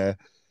now where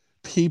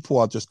people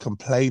are just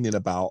complaining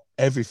about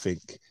everything.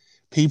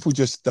 People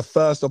just the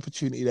first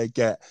opportunity they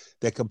get,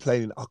 they're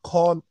complaining. I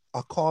can't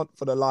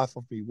for the life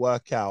of me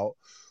work out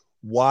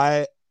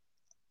why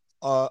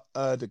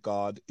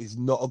Odegaard is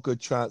not a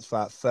good transfer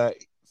at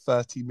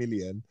 30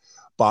 million,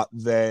 but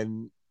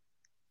then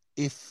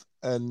if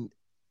an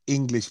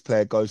English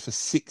player goes for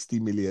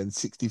 60 million,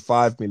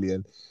 65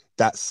 million,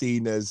 that's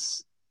seen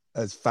as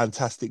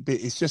fantastic.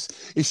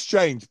 It's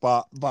strange,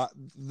 but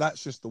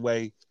that's just the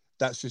way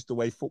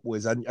football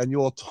is. And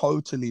you're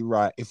totally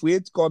right. If we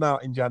had gone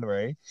out in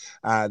January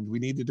and we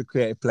needed a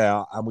creative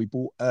player and we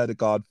bought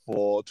Odegaard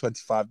for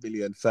 25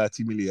 million,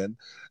 30 million,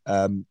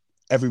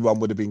 everyone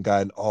would have been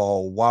going,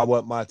 "Oh, why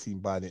weren't my team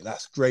buying it?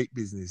 That's great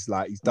business.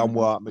 Like he's done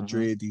well at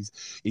Madrid.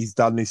 He's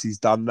done this. He's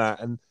done that."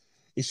 And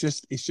it's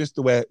just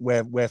the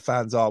where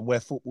fans are,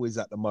 where football is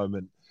at the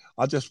moment.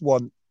 I just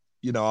want,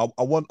 I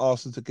want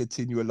Arsenal to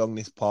continue along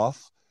this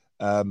path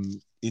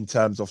in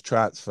terms of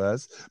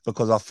transfers,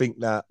 because I think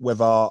that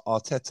whether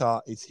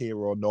Arteta is here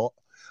or not,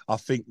 I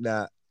think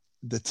that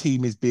the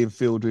team is being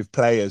filled with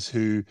players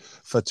who,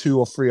 for 2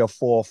 or 3 or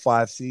 4 or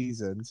 5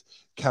 seasons,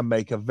 can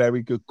make a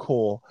very good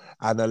core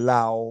and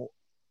allow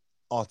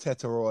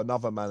Arteta or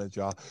another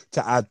manager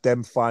to add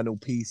them final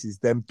pieces,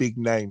 them big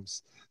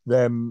names,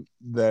 them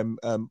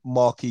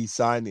marquee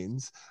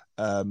signings,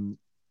 and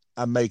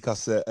make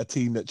us a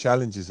team that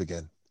challenges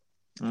again.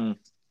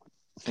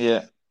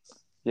 Yeah.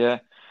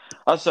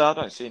 I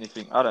don't see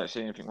anything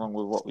wrong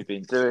with what we've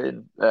been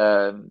doing.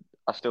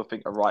 I still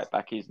think a right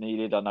back is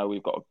needed. I know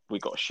we've got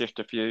to shift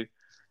a few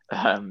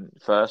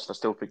first. I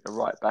still think the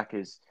right back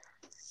is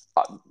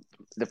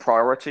the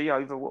priority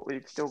over what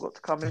we've still got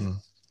to come in.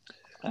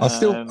 I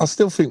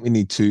still think we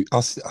need to.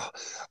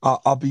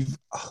 I'll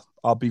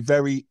be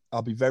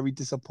very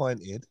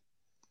disappointed.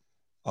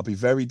 I'll be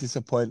very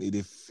disappointed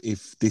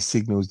if this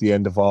signals the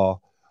end of our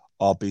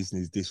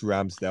business. This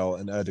Ramsdale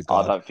and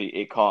Odegaard. I don't think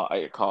it can't,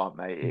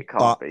 mate. It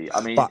can't be.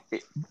 I mean.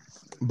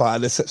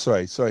 But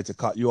sorry to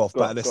cut you off.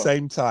 But at the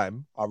same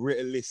time, I wrote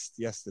a list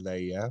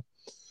yesterday,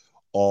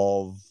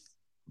 of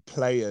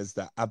players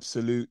that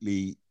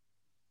absolutely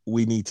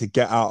we need to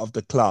get out of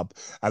the club.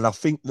 And I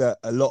think that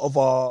a lot of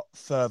our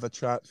further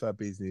transfer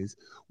business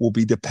will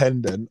be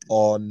dependent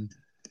on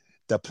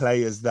the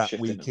players that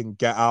we can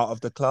get out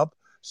of the club.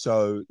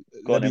 So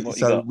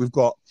we've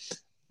got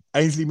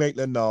Ainsley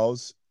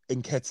Maitland-Niles,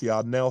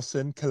 Nketiah,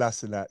 Nelson,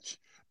 Kolasinac,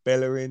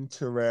 Bellerin,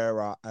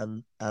 Torreira,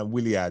 and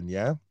Willian,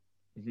 yeah?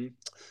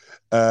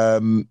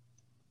 Mm-hmm.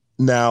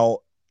 Now,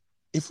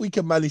 if we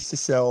can manage to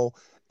sell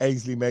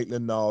Ainsley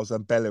Maitland-Niles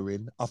and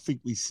Bellerin, I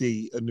think we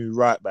see a new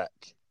right back.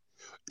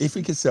 If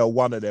we can sell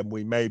one of them,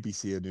 we maybe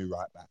see a new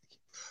right back.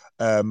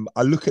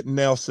 I look at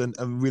Nelson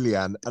and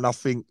Willian, and I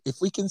think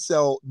if we can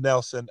sell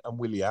Nelson and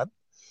Willian,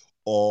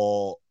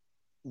 or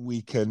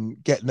we can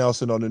get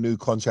Nelson on a new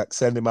contract,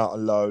 send him out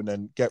on loan,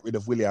 and get rid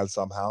of Willian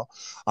somehow,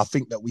 I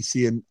think that we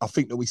see a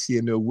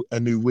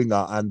new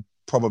winger, and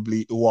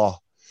probably Uwa,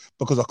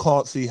 because I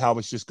can't see how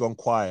it's just gone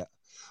quiet.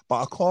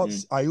 But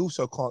I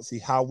also can't see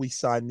how we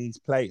sign these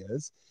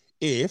players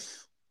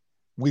if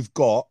we've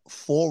got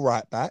 4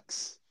 right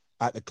backs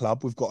at the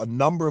club. We've got a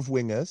number of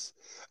wingers,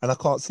 and I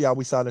can't see how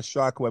we sign a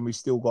striker when we've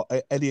still got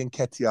Eddie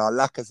Nketiah,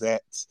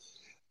 Lacazette,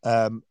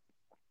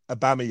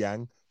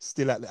 Aubameyang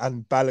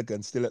and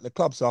Balogun still at the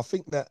club. So I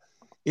think that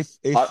I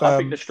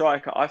think the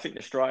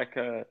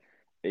striker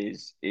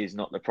is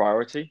not the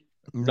priority.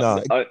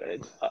 No,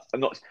 I'm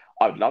not.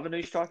 I'd love a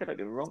new striker. Don't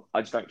get me wrong.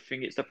 I just don't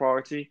think it's the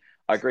priority.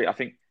 I agree. I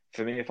think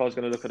for me, if I was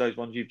going to look at those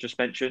ones you've just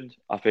mentioned,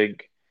 I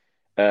think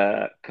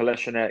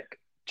Kolasinac,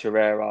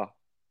 Torreira,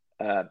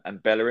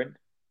 and Bellerin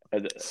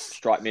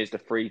strike me as the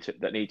 3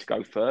 that need to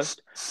go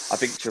first. I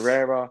think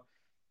Torreira,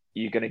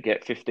 you're going to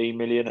get 15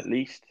 million at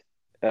least,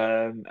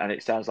 and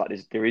it sounds like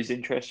there is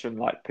interest from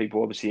like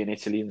people obviously in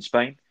Italy and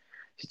Spain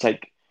to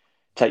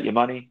take your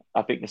money.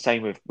 I think the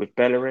same with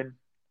Bellerin.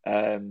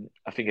 I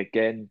think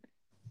again,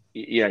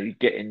 you're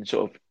getting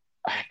sort of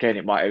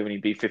it might only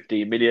be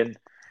 15 million.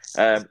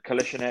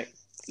 Kolasinac,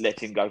 let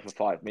him go for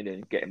 5 million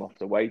and get him off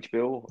the wage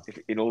bill.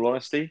 In all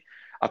honesty,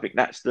 I think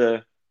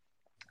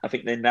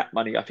then that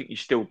money, I think you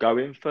still go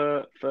in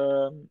for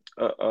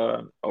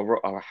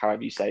or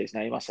however you say his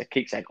name. I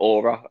keep saying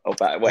Aura or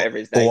whatever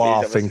his name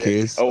is. I think it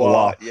is.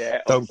 Yeah.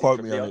 Don't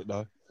quote me on it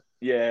though.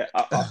 Yeah,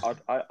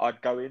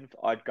 I'd go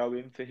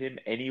in for him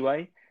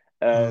anyway,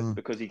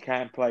 because he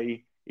can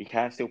play. He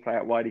can still play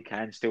out wide. He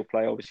can still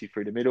play obviously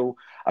through the middle.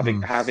 I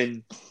think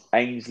having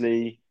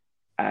Ainsley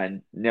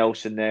and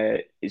Nelson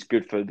there is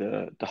good for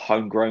the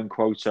homegrown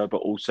quota, but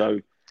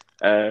also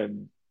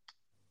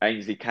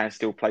Ainsley can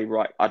still play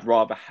right. I'd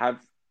rather have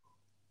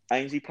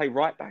Ainsley play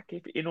right back,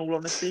 if, in all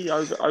honesty,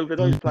 over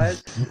those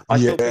players. I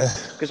still think,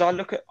 because I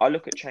look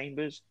at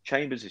Chambers.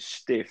 Chambers is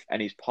stiff and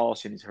his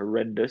passing is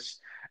horrendous.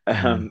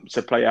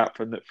 So play out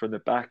from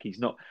the back. He's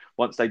not,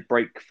 once they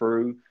break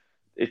through.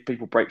 If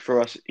people break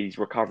through us, his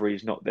recovery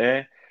is not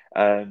there.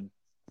 I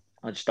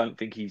just don't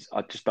think he's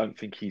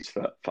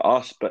for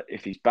us. But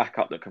if he's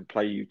backup that can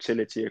play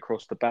utility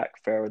across the back,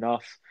 fair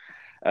enough.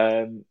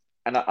 And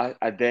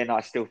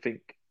I still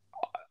think,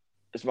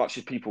 as much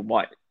as people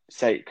might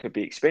say it could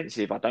be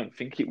expensive, I don't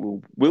think it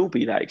will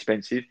be that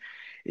expensive.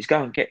 Is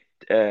go and get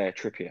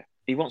Trippier.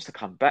 He wants to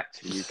come back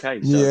to the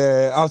UK. So.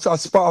 Yeah,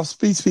 I'll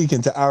be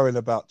speaking to Aaron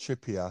about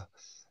Trippier.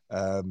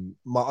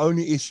 My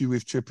only issue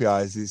with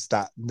Trippier is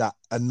that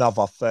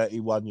another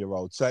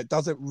 31-year-old. So it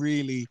doesn't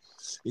really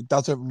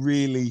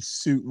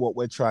suit what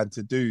we're trying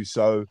to do.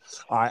 So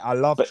I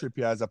love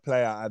Trippier as a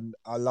player, and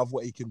I love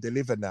what he can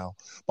deliver now.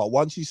 But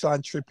once you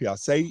sign Trippier,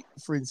 say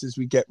for instance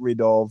we get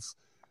rid of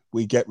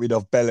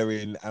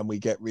Bellerin and we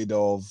get rid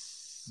of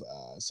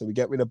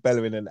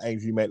Bellerin and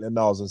Ainsley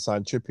Maitland-Niles and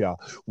sign Trippier,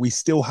 we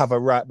still have a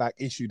right back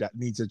issue that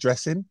needs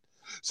addressing.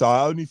 So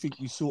I only think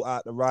you sort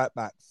out the right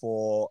back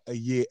for a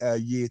year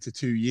to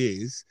 2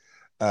 years,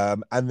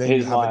 and then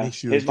you have an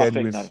issue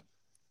again with.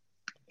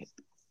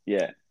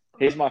 Yeah,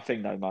 here's my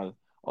thing though, Mo.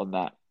 On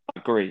that, I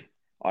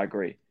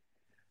agree.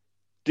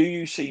 Do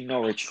you see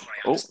Norwich?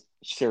 Oh,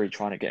 Siri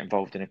trying to get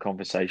involved in a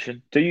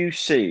conversation. Do you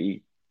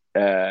see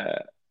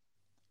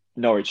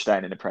Norwich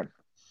staying in the Prem?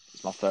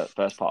 It's my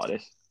first part of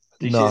this.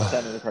 Do you see them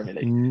staying in the Premier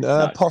League?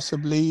 No.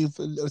 Possibly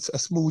a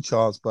small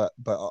chance, but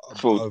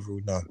overall,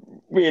 no.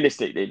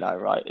 Realistically, no.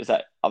 Right? Is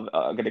that I'm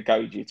going to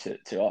goad you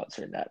to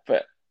answering that,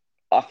 but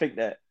I think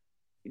that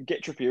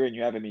get Trippier in,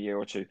 you have him a year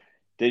or two.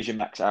 There's your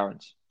Max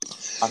Aarons.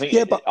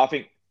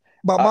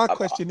 But my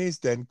question is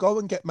then go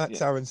and get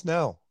Max Aarons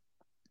now.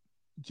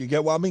 Do you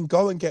get what I mean?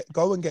 Go and get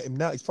him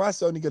now. His price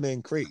is only going to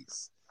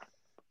increase.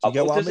 Do you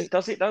get what I mean?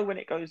 Does it though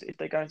if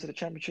they go into the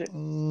Championship?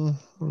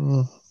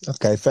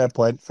 Okay, fair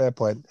point.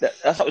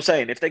 That's what I'm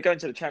saying. If they go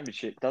into the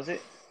Championship, does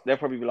it? They'll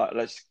probably be like,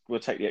 we'll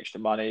take the extra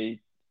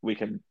money. We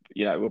can,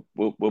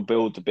 we'll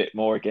build a bit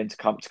more again to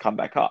come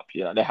back up.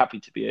 They're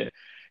happy to be a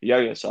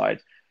yo-yo side.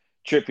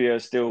 Trippier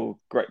is still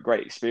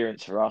great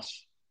experience for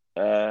us.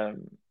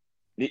 You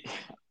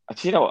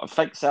know what?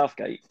 Fake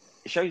Southgate,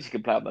 it shows he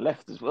can play on the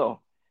left as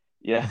well.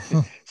 Yeah.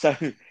 So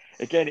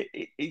again,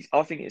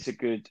 I think it's a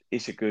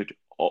good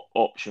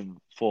option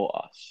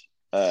for us.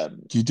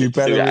 Do you do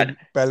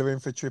Bellerin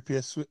for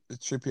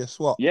Trippier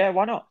swap? Yeah,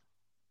 why not?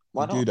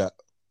 Why not? Do that?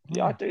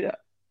 Yeah,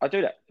 I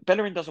do that.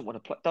 Bellerin doesn't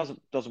want to play,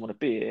 doesn't want to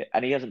be here,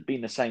 and he hasn't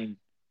been the same,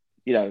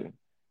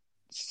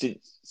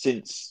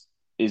 since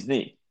his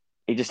knee.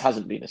 He just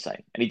hasn't been the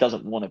same, and he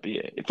doesn't want to be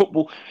here. In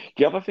football,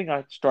 the other thing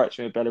that strikes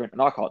me with Bellerin,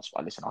 and I can't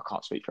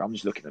speak for him, I'm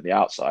just looking at the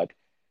outside.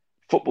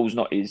 Football's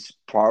not his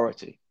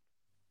priority.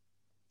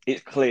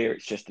 it's clear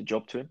it's just a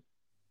job to him.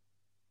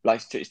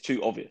 Like it's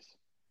too obvious.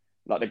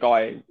 Like the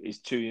guy is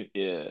too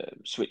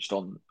switched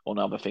on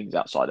other things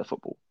outside of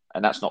football,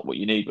 and that's not what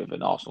you need with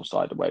an Arsenal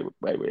side the way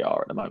where we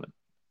are at the moment,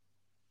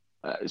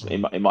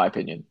 in my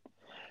opinion.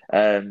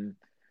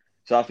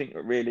 So I think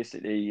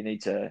realistically, you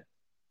need to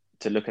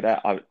look at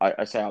that.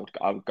 I say I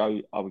would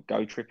go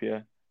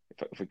Trippier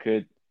if we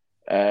could.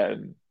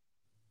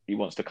 He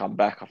wants to come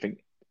back. I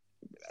think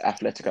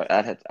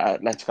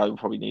Atletico will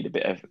probably need a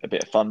bit of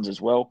funds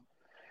as well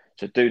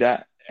to do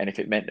that. And if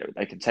it meant that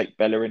they can take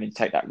Bellerin and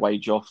take that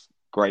wage off,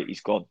 great, he's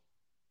gone.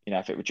 You know,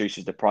 if it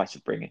reduces the price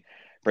of bringing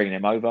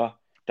him over,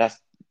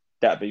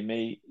 that'd be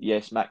me.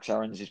 Yes, Max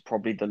Aarons is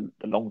probably the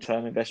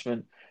long-term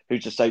investment.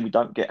 Who's to say we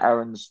don't get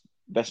Aaron's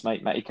best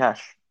mate, Matty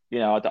Cash? You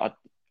know,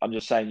 I'm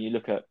just saying, you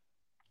look at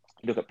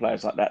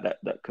players like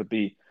that could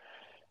be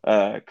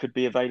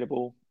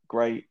available.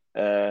 Great.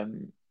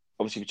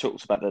 Obviously, we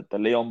talked about the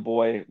Leon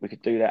boy. We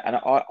could do that, and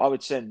I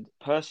would send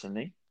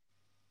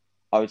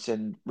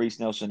Reece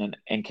Nelson and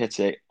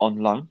Nketiah on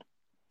loan,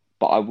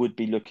 but I would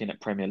be looking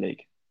at Premier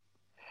League.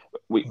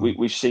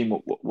 We've seen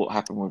what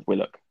happened with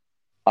Willock.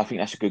 I think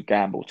that's a good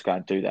gamble to go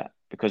and do that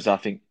because I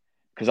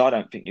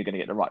don't think you're going to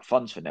get the right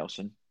funds for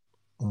Nelson.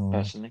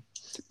 Personally,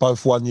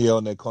 both 1 year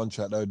on their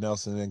contract though,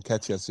 Nelson and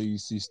Nketiah, so you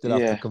still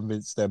have to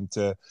convince them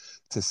to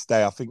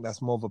stay. I think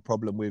that's more of a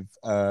problem with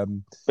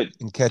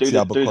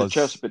Nketiah because the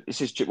Chelsea. But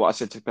this is what I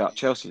said about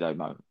Chelsea though,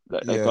 Mo.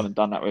 They've gone and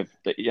done that with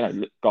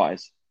look,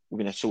 guys, we're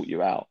going to sort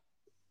you out.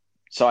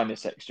 Sign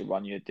this extra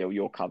 1 year deal.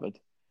 You're covered.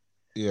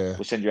 Yeah,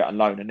 we'll send you out on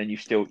loan, and then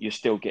you're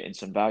still getting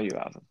some value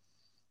out of them.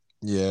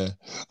 Yeah,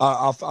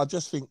 I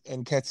just think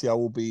Nketiah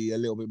will be a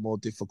little bit more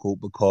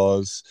difficult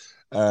because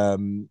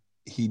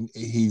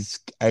his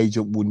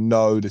agent will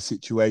know the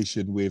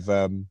situation with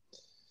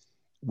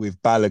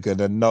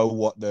Balogun and know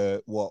what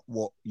the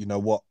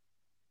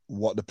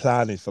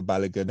plan is for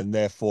Balogun, and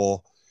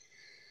therefore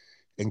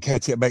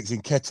makes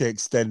Nketiah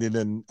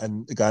extending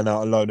and going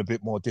out alone a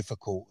bit more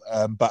difficult.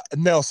 But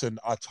Nelson,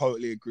 I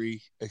totally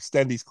agree.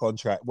 Extend his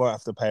contract. Won't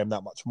have to pay him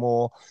that much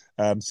more.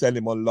 Send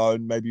him on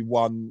loan, maybe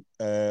one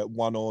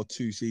or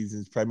two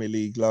seasons Premier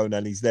League loan,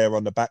 and he's there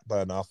on the back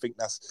burner. I think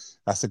that's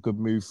a good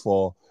move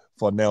for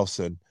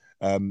Nelson.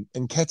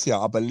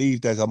 Nketiah, I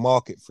believe there's a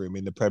market for him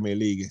in the Premier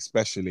League,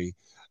 especially.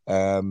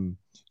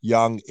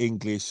 Young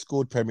English,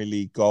 scored Premier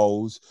League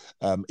goals.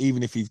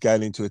 Even if he's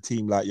going into a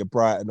team like your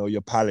Brighton or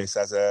your Palace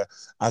as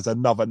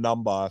another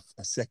number,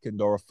 a second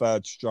or a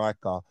third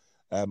striker,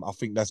 I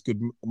think that's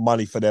good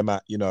money for them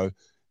at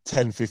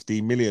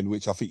 10-15 million,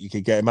 which I think you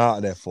could get him out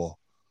of there for.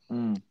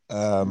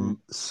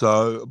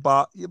 So,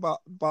 but the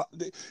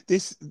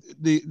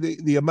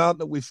amount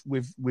that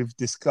we've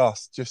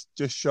discussed just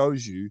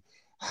shows you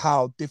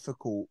how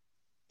difficult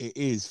it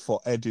is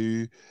for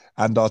Edu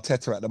and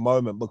Arteta at the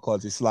moment,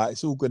 because it's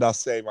all good us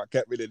saying, right,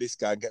 get rid of this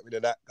guy and get rid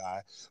of that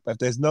guy. But if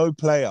there's no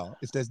player,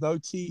 if there's no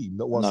team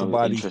that wants to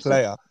buy these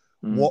player,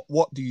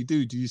 what do you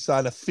do? Do you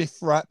sign a fifth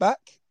right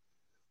back?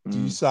 Do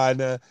you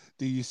sign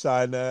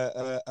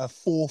a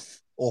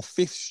fourth or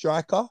fifth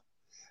striker?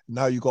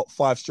 Now you've got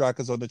 5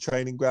 strikers on the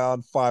training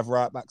ground, 5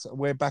 right backs.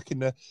 We're back in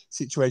the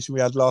situation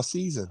we had last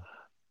season.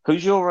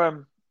 Who's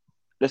your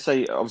let's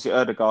say obviously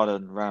Ødegaard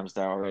and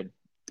Ramsdale are in.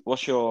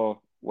 What's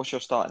your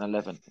starting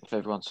 11 if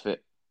everyone's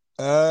fit?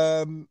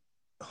 It's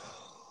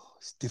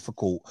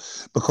difficult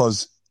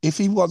because if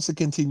he wants to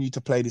continue to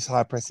play this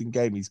high pressing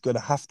game, he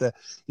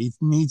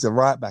needs a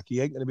right back. He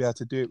ain't going to be able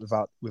to do it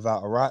without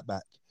a right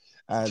back.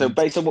 And so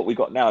based on what we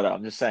got now, though,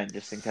 I'm just saying,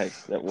 just in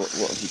case, what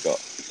have you got?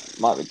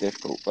 Might be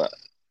difficult, but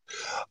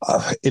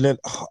I'd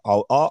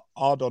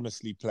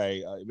honestly play.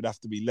 It would have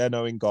to be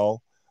Leno in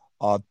goal.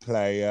 I'd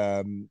play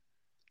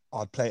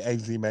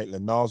Ainsley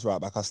Maitland-Niles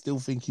right back. I still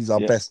think he's our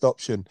best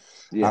option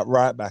at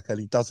right back, and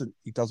he doesn't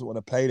want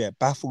to play there. It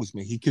baffles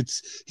me. He could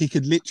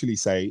literally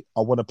say,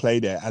 I want to play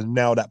there, and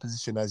now that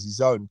position as his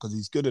own, because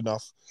he's good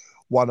enough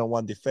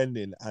one-on-one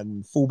defending,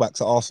 and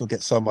fullbacks at Arsenal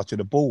get so much of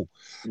the ball.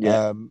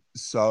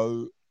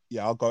 So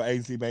I'll go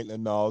Ainsley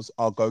Maitland-Niles.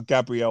 I'll go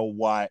Gabriel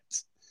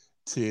White,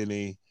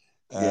 Tierney.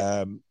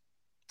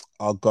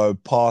 I'll go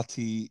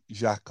Partey,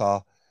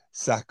 Xhaka,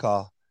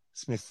 Saka,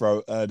 Smith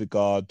Rowe,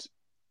 Ødegaard,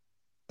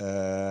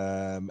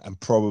 and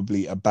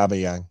probably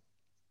Aubameyang.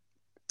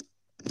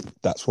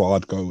 That's what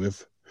I'd go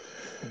with.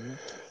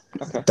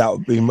 Okay.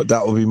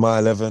 That would be my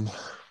 11.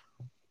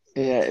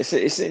 Yeah, it's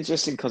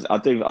interesting because I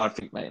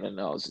think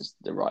Maitland-Niles is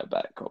the right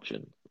back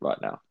option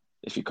right now.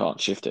 If you can't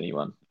shift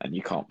anyone and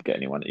you can't get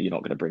anyone, you're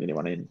not going to bring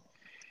anyone in.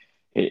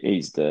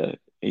 He's the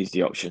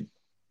option.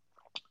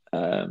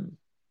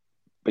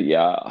 But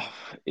yeah,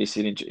 it's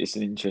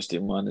an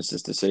interesting one. It's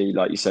just to see,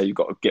 like you say, you've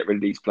got to get rid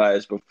of these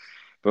players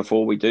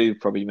before we do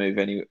probably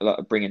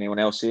bring anyone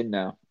else in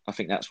now. I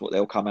think that's what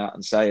they'll come out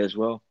and say as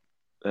well.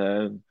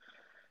 Because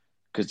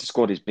the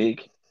squad is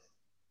big.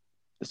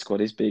 The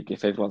squad is big.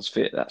 If everyone's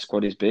fit, that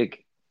squad is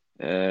big.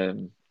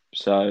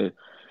 So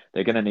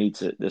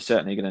they're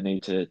certainly going to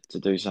need to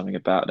do something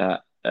about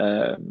that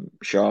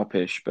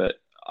sharpish. But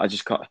I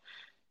just can't.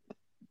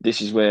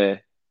 This is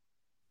where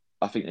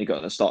I think they're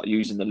going to start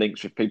using the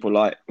links with people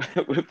like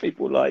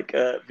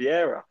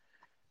Vieira.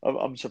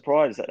 I'm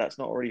surprised that that's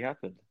not already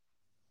happened.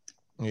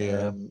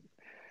 Yeah.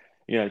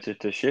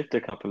 To shift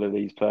a couple of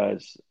these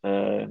players,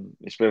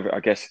 it's whether, I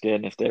guess,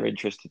 again, if they're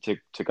interested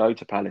to go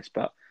to Palace,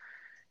 but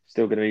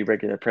still going to be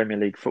regular Premier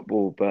League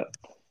football. But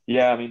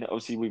yeah, I mean,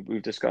 obviously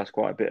we've discussed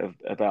quite a bit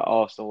about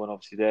Arsenal and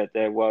obviously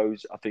their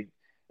woes. I think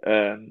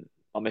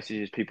our message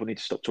is people need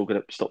to stop talking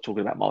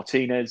about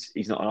Martinez.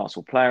 He's not an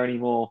Arsenal player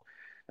anymore.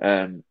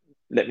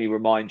 Let me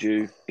remind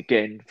you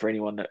again, for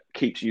anyone that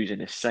keeps using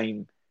this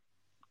same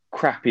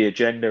crappy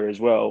agenda as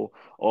well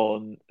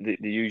on the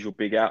usual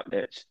big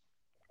outlets.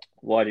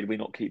 Why did we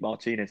not keep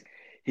Martinez?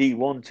 He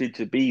wanted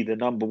to be the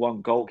number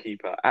one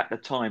goalkeeper. At the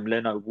time,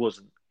 Leno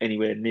wasn't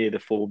anywhere near the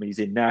form he's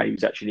in now. He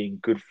was actually in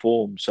good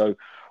form. So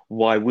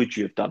why would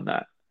you have done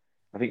that?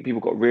 I think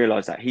people got to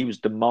realise that he was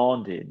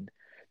demanding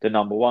the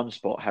number one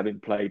spot,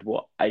 having played,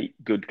 8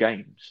 good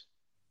games.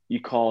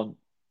 You can't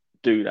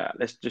do that.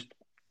 Let's just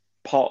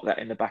park that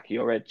in the back of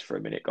your heads for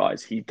a minute,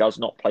 guys. He does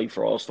not play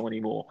for Arsenal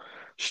anymore.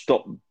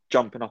 Stop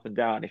jumping up and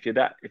down. If you're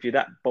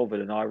that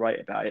bothered and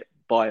irate about it,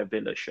 buy a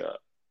Villa shirt.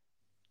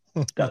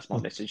 That's my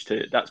message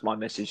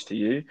to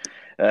you,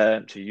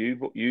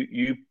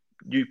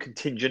 you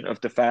contingent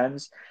of the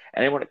fans,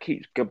 and anyone that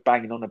keeps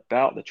banging on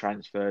about the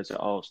transfers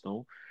at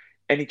Arsenal.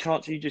 Any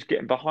chance of you just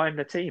getting behind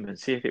the team and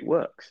see if it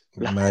works?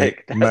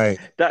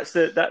 That's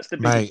the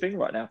biggest thing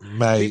right now.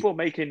 People are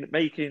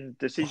making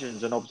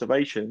decisions and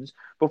observations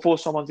before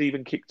someone's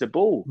even kicked a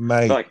ball.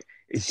 Like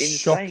it's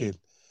shocking.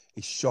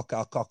 It's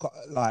shocking.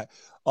 Like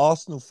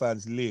Arsenal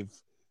fans live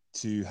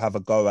to have a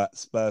go at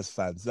Spurs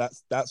fans.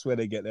 That's where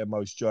they get their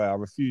most joy. I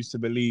refuse to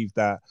believe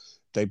that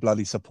they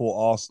bloody support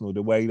Arsenal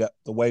the way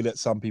that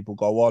some people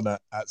go on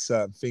at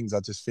certain things. I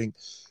just think,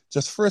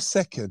 just for a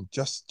second,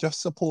 just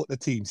support the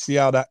team, see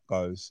how that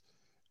goes,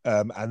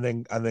 and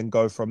then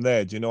go from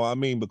there. Do you know what I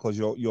mean? Because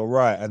you're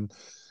right, and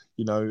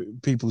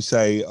people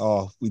say,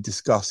 we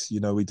discuss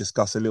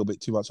a little bit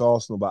too much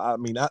Arsenal, but I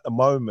mean, at the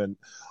moment,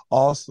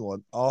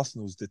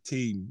 Arsenal's the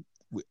team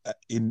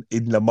in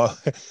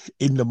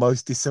the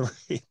most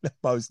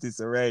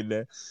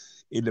disarray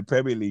in the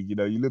Premier League.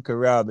 You look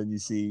around and you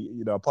see,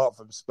 apart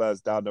from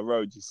Spurs down the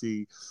road, you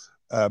see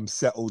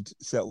settled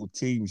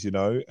teams,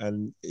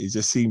 and it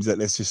just seems that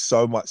there's just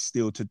so much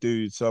still to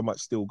do, so much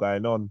still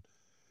going on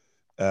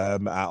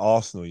at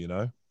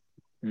Arsenal.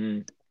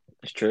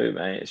 It's true,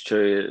 mate. It's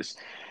true.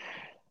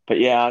 But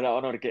yeah, I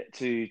don't want to get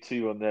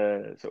too on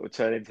the sort of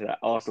turn into that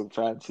Arsenal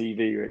fan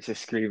TV where it's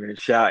just screaming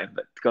and shouting.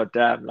 But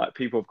goddamn, like,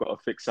 people have got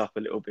to fix up a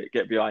little bit,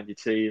 get behind your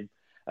team.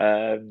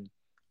 I'm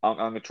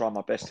going to try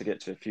my best to get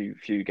to a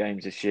few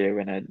games this year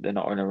when they're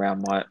not on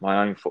around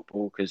my own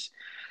football, because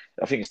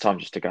I think it's time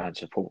just to go and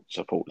support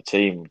the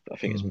team. I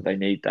think they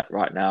need that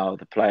right now.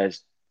 The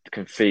players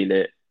can feel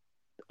it.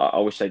 I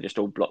wish they just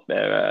all blocked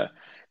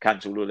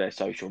cancelled all their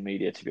social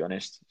media, to be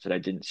honest, so they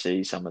didn't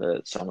see some of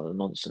the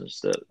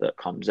nonsense that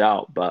comes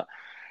out. But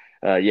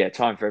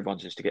time for everyone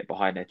just to get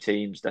behind their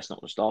teams. That's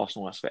not just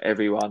Arsenal, that's for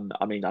everyone.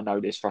 I mean, I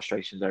know there's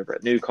frustrations over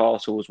at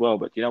Newcastle as well,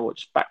 but you know what?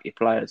 Just back your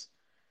players.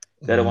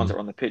 They're the ones that are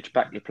on the pitch.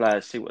 Back your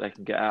players, see what they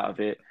can get out of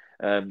it.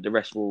 The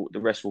rest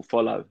will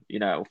follow.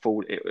 It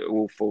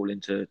will fall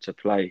into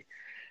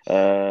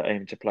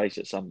place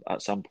at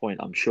some point,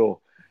 I'm sure.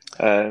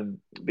 But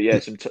yeah,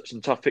 some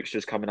tough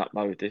fixtures coming up,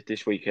 Mo,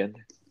 this weekend.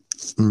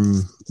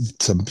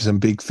 Some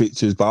big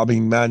fixtures, but I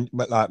mean, man,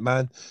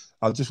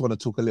 I just want to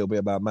talk a little bit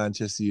about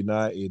Manchester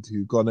United,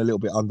 who've gone a little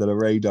bit under the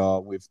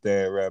radar with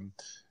their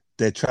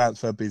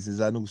transfer business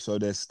and also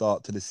their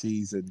start to the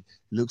season.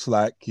 It looks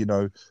like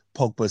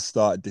Pogba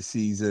started the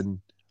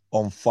season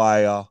on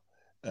fire.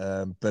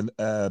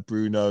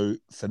 Bruno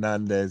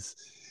Fernandes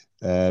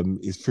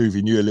is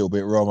proving you a little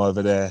bit wrong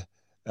over there.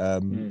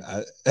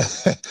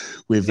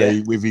 With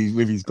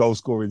his goal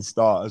scoring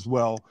start as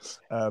well,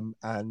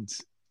 and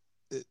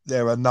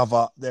they're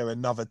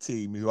another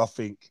team who I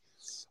think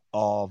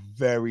are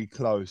very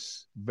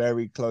close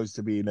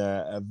to being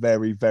a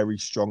very, very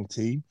strong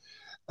team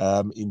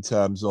in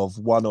terms of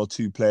one or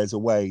two players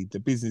away. The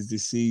business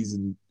this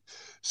season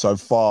so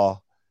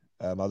far,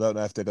 I don't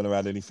know if they're going to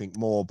add anything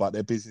more, but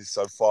their business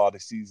so far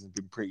this season has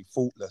been pretty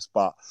faultless.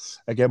 But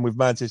again, with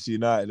Manchester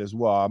United as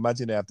well, I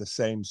imagine they have the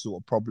same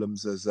sort of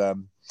problems as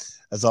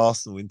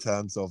Arsenal in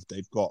terms of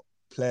they've got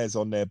players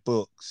on their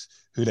books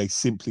who they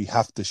simply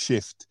have to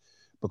shift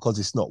because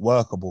it's not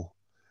workable.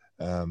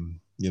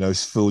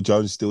 Phil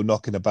Jones still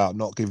knocking about,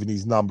 not giving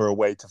his number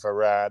away to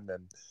Varane,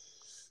 and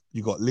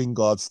you got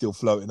Lingard still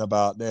floating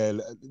about there.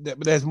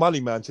 But there's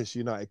money Manchester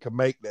United can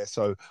make there,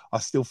 so I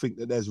still think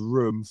that there's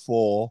room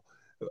for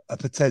a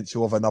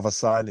potential of another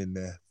signing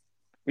there.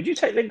 Would you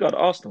take Lingard at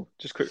Arsenal,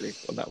 just quickly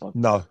on that one?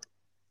 No.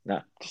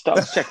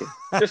 Just checking.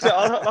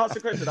 I'll ask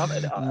the question. I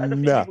had a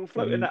few people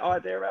floating that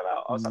idea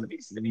about. I was like,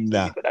 let me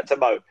put that to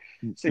Mo.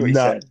 See what he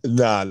said.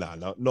 No,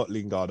 not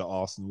Lingard at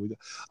Arsenal.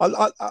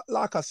 I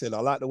like I said, I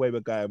like the way we're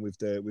going with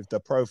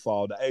the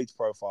profile, the age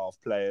profile of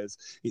players.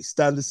 It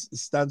stands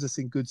us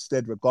in good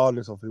stead,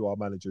 regardless of who our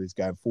manager is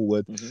going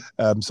forward.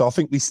 So I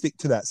think we stick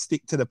to that.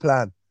 Stick to the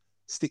plan.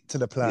 stick to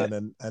the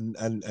plan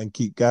and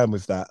keep going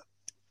with that.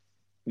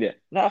 Yeah,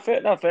 no,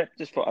 fair.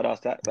 Just thought I'd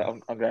ask that, but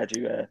I'm glad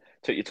you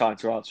took your time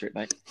to answer it,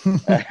 mate.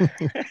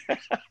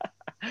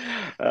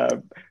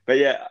 But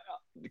yeah,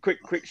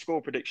 quick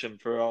score prediction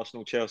for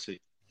Arsenal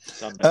Chelsea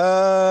Sunday.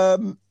 I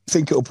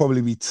think it'll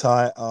probably be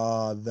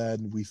tighter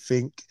than we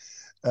think,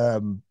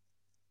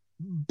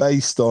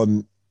 based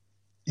on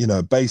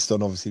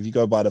obviously if you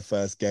go by the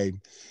first game,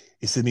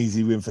 it's an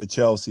easy win for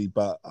Chelsea.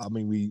 But I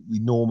mean, we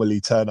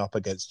normally turn up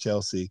against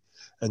Chelsea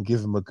and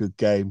give them a good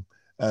game.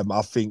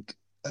 I think.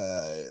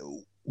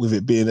 With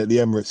it being at the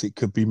Emirates, it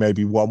could be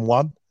maybe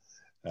 1-1.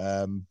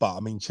 But I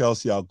mean,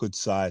 Chelsea are a good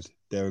side.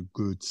 They're a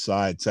good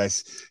side. So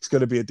it's going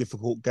to be a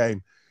difficult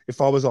game.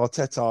 If I was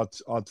Arteta,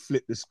 I'd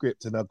flip the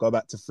script and I'd go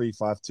back to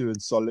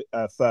 3-5-2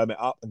 and firm it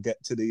up and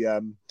get to the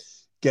end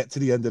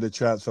of the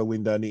transfer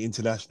window and the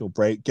international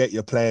break, get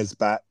your players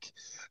back,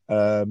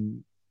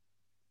 and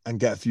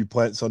get a few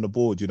points on the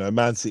board. You know,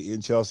 Man City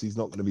and Chelsea is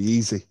not going to be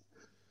easy.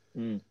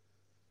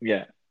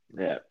 Yeah.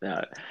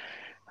 No.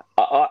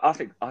 I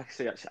think I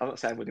see. Actually, I'm not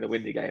saying we're going to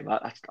win the game.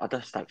 I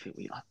just don't think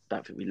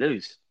we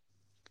lose.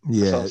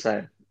 Yeah, that's what I'm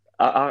saying.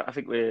 I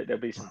think there'll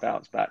be some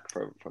bounce back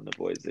from the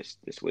boys this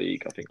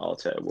week. I think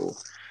Arteta will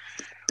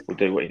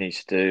do what he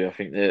needs to do. I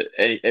think that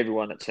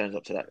everyone that turns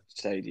up to that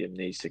stadium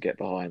needs to get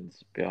behind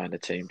the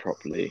team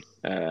properly.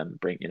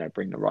 Bring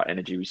the right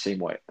energy. We've seen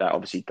what that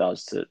obviously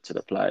does to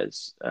the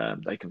players.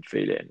 They can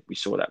feel it. And we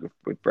saw that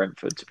with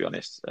Brentford, to be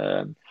honest.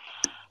 So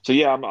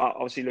yeah, I'm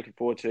obviously looking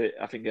forward to it.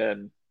 I think.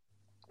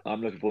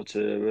 I'm looking forward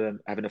to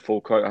having a full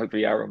quote.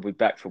 Hopefully, Aaron will be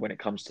back for when it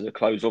comes to the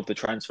close of the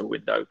transfer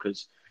window,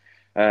 because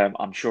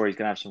I'm sure he's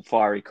going to have some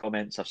fiery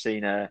comments. I've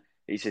seen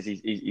he says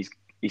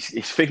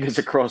his fingers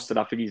are crossed, and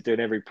I think he's doing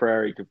every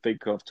prayer he can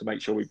think of to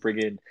make sure we bring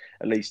in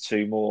at least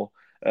 2 more.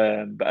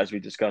 But as we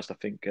discussed, I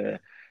think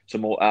some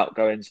more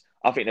outgoings.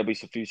 I think there'll be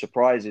some few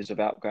surprises of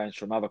outgoings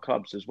from other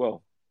clubs as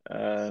well.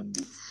 I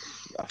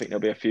think there'll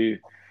be a few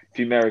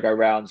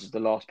merry-go-rounds as the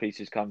last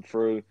pieces come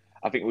through.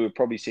 I think we would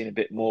probably seen a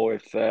bit more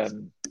if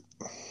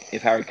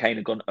Harry Kane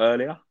had gone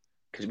earlier,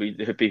 because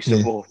there'd be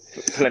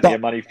plenty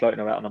of money floating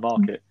around on the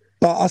market.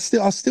 But I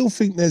still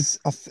think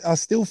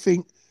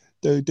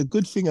the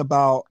good thing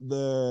about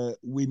the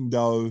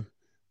window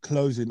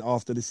closing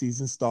after the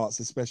season starts,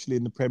 especially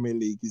in the Premier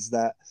League, is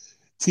that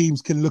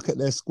teams can look at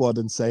their squad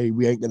and say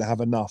we ain't going to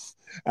have enough.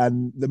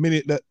 And the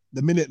minute that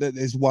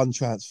there's one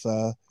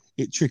transfer,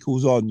 it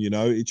trickles on. You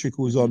know, it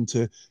trickles on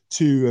to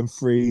 2 and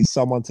 3.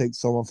 Someone takes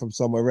someone from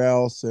somewhere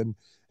else, and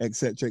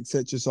etc.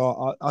 etc.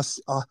 So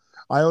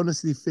I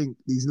honestly think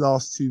these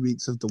last 2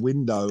 weeks of the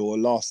window, or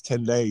last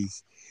 10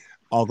 days,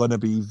 are going to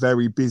be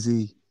very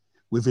busy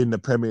within the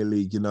Premier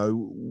League, you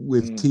know,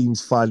 with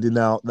teams finding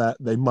out that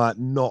they might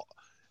not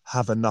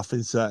have enough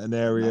in certain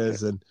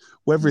areas. And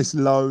whether it's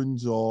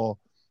loans or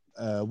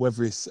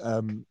whether it's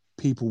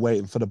people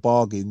waiting for the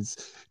bargains,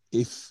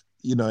 if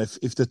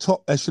the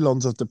top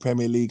echelons of the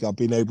Premier League are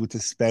being able to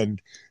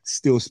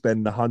still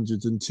spend the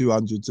hundreds and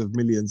 200s of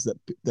millions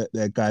that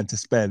they're going to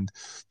spend,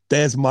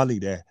 there's money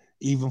there,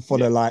 even for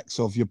the likes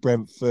of your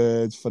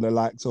Brentford, for the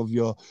likes of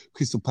your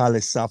Crystal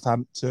Palace,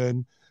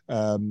 Southampton,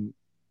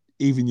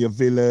 even your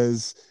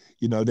Villas,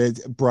 you know, there's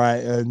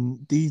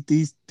Brighton.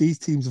 These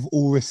teams have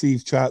all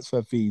received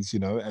transfer fees, you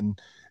know, and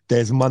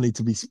there's money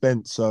to be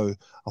spent. So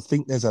I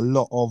think there's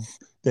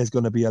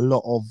going to be a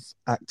lot of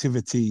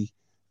activity,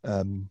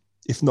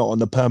 if not on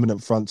the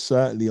permanent front,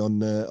 certainly on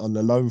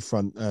the loan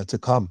front to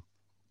come.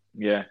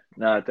 Yeah,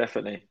 no,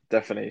 definitely.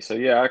 So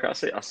yeah, I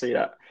see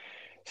that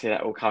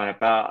all coming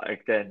about.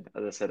 Again,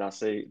 as I said,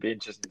 it'd be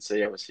interesting to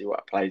see obviously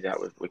what plays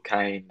out with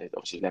Kane.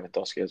 Obviously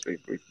Lewandowski, as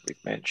we've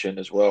mentioned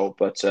as well.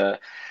 But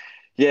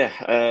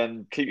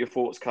keep your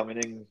thoughts coming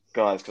in,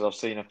 guys, because I've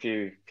seen a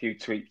few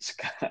tweets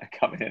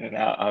coming in and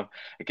out.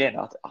 Again,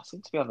 I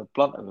seem to be on the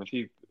blunt of a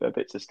few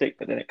bits of stick,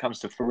 but then it comes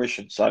to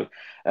fruition. So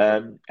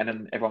and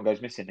then everyone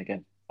goes missing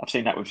again. I've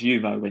seen that with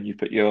you, Mo, when you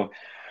put your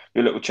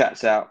little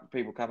chats out.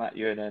 People come at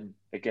you, and then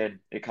again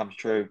it comes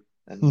true,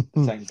 and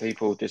the same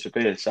people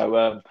disappear.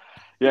 So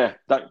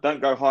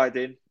don't go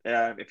hiding.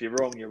 If you're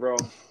wrong, you're wrong.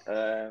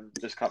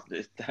 Just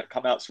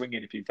come out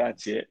swinging if you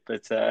fancy it.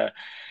 But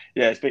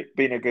it's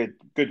been a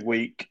good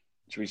week,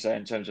 should we say,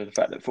 in terms of the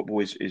fact that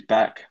football is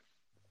back,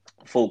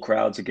 full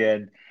crowds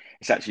again.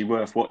 It's actually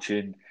worth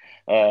watching.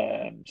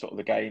 Sort of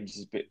the games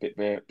is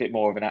a bit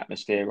more of an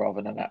atmosphere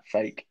rather than that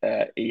fake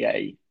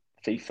EA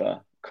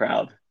FIFA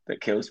crowd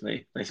that kills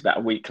me. It's about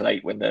a week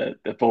late when the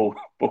ball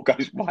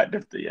goes wide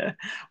of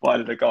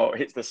the goal, it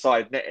hits the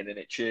side netting, and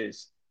it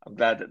cheers. I'm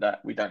glad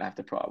that we don't have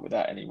to put up with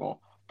that anymore.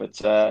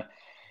 But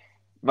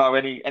Mo,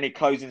 any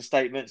closing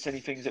statements? Any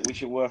things that we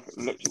should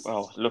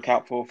look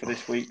out for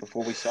this week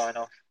before we sign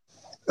off?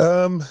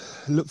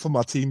 Look for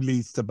my team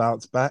Leeds to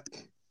bounce back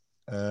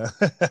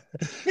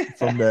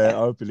from their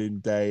opening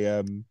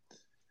day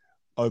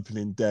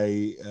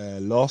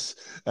loss.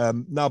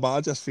 No,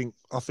 but I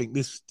think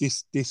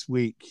this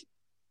week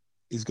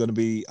is going to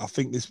be. I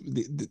think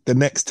the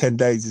next 10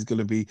 days is going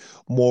to be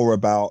more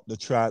about the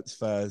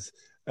transfers.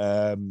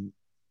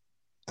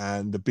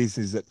 and the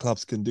business that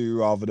clubs can do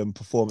rather than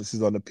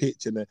performances on the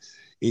pitch. And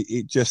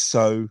it just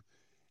so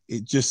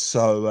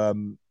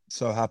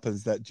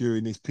happens that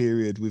during this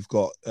period we've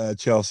got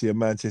Chelsea and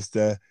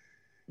Manchester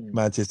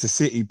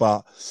City.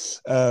 But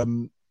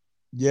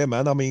yeah,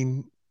 man, I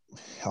mean,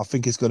 I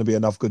think it's going to be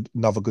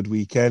another good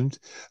weekend.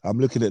 I'm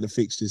looking at the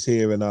fixtures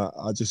here, and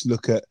I just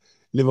look at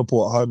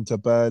Liverpool at home to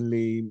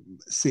Burnley,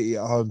 City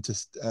at home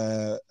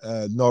to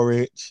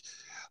Norwich.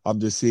 I'm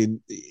just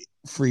seeing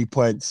 3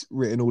 points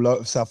written all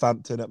over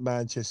Southampton at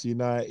Manchester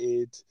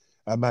United,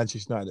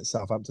 Manchester United at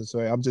Southampton.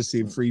 Sorry, I'm just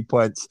seeing 3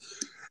 points,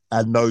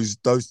 and those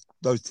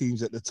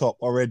teams at the top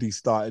already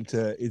starting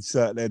to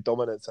insert their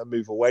dominance and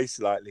move away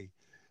slightly.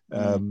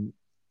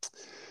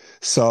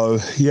 So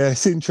yeah,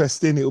 it's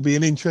interesting. It'll be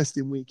an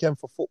interesting weekend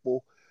for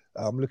football.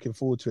 I'm looking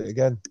forward to it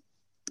again.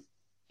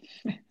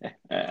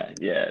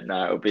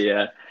 It'll be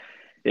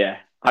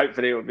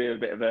hopefully it'll be a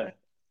bit of a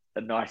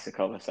nicer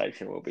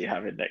conversation we'll be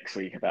having next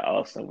week about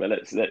Arsenal. But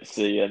let's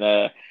see, and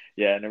and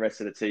the rest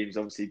of the teams,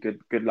 obviously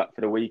good luck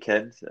for the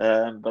weekend.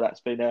 But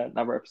that's been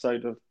another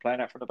episode of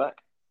Playing Out from the Back.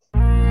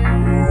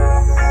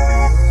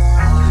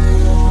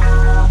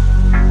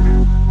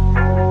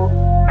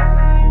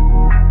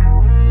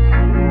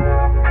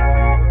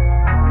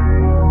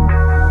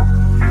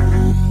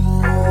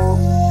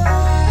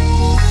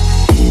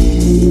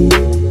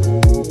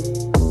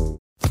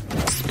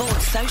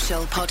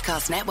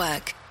 Podcast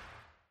Network.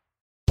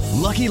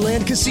 Lucky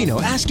Land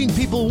Casino, asking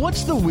people,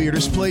 what's the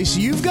weirdest place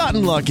you've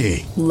gotten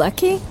lucky?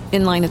 Lucky?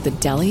 In line at the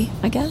deli,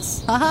 I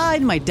guess? Aha,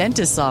 in my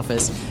dentist's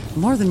office.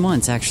 More than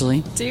once,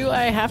 actually. Do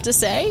I have to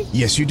say?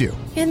 Yes, you do.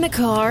 In the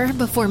car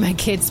before my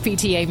kids'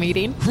 PTA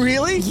meeting.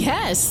 Really?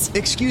 Yes.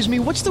 Excuse me,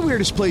 what's the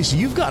weirdest place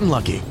you've gotten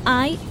lucky?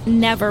 I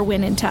never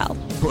win and tell.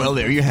 Well,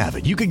 there you have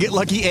it. You can get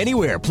lucky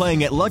anywhere,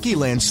 playing at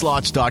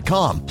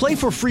LuckyLandSlots.com. Play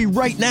for free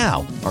right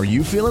now. Are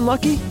you feeling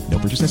lucky? No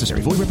purchase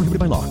necessary. Void where prohibited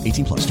by law.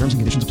 18+. Terms and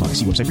conditions apply.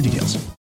 See website for details.